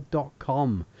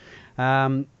larpbook.com.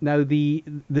 Now, the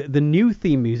new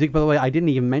theme music, by the way, I didn't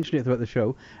even mention it throughout the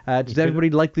show. Does everybody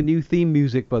like the new theme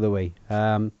music, by the way?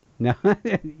 No,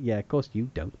 yeah, of course you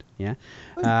don't. Yeah,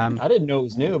 I didn't know it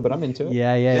was new, but I'm into it.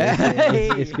 Yeah,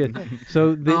 it's good.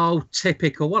 So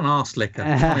typical one arse licker.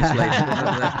 Honestly.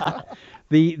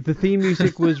 The theme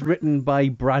music was written by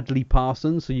Bradley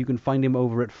Parsons, so you can find him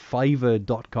over at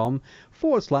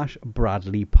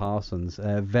fiverr.com/Bradley Parsons.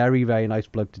 Very, very nice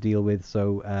bloke to deal with.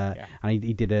 So, and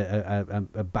he did a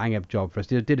bang up job for us.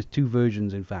 He did 2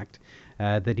 versions, in fact,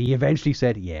 that he eventually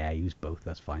said, yeah, use both,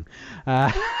 that's fine.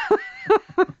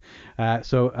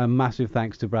 So a massive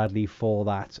thanks to Bradley for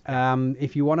that.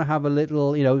 If you want to have a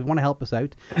little, want to help us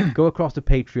out, go across to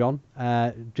Patreon.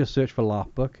 Just search for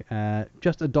LARPBook.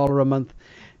 Just $1 a month,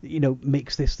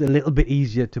 makes this a little bit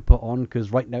easier to put on,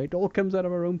 because right now it all comes out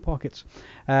of our own pockets.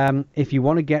 If you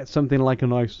want to get something like a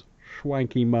nice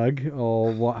swanky mug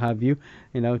or what have you,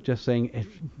 just saying it's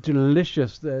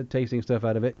delicious tasting stuff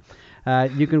out of it,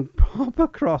 you can pop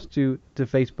across to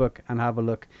Facebook and have a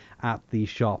look at the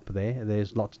shop there.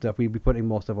 There's lots of stuff. We'll be putting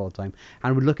more stuff all the time,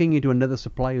 and we're looking into another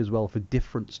supply as well for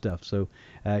different stuff, so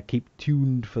keep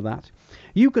tuned for that.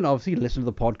 You can obviously listen to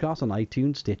the podcast on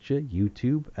iTunes, Stitcher,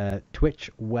 YouTube, Twitch,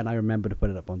 when I remember to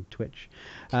put it up on Twitch,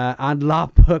 and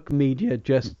LARPBook Media.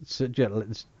 Just search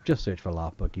for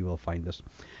LARPBook, you will find us.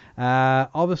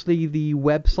 Obviously the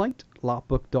website,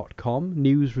 larpbook.com,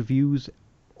 news, reviews,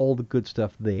 all the good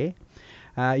stuff there.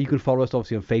 You can follow us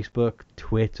obviously on Facebook,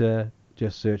 Twitter,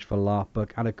 just search for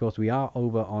LARPBook, and of course we are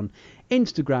over on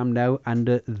Instagram now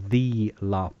under the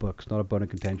LARPBook. It's not a bone of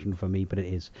contention for me, but it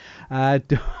is.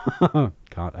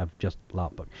 Can't have just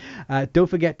LARPBook. Don't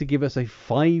forget to give us a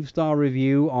 5-star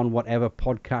review on whatever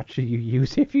podcatcher you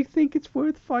use if you think it's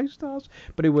worth 5 stars,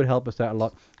 but it would help us out a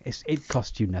lot. It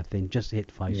costs you nothing. Just hit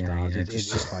 5 stars. It's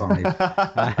just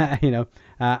 5.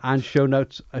 And show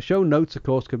notes. Show notes, of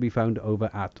course, can be found over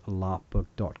at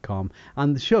larpbook.com,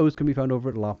 and the shows can be found over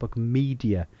at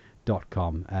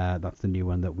larpbookmedia.com. That's the new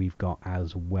one that we've got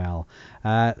as well.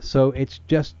 So it's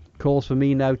just calls for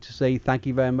me now to say thank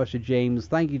you very much to James,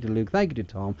 thank you to Luke, thank you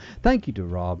to Tom, thank you to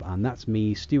Rob, and that's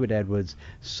me, Stuart Edwards,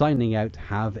 signing out.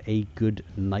 Have a good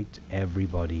night,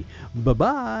 everybody.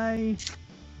 Bye-bye.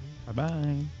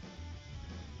 Bye-bye.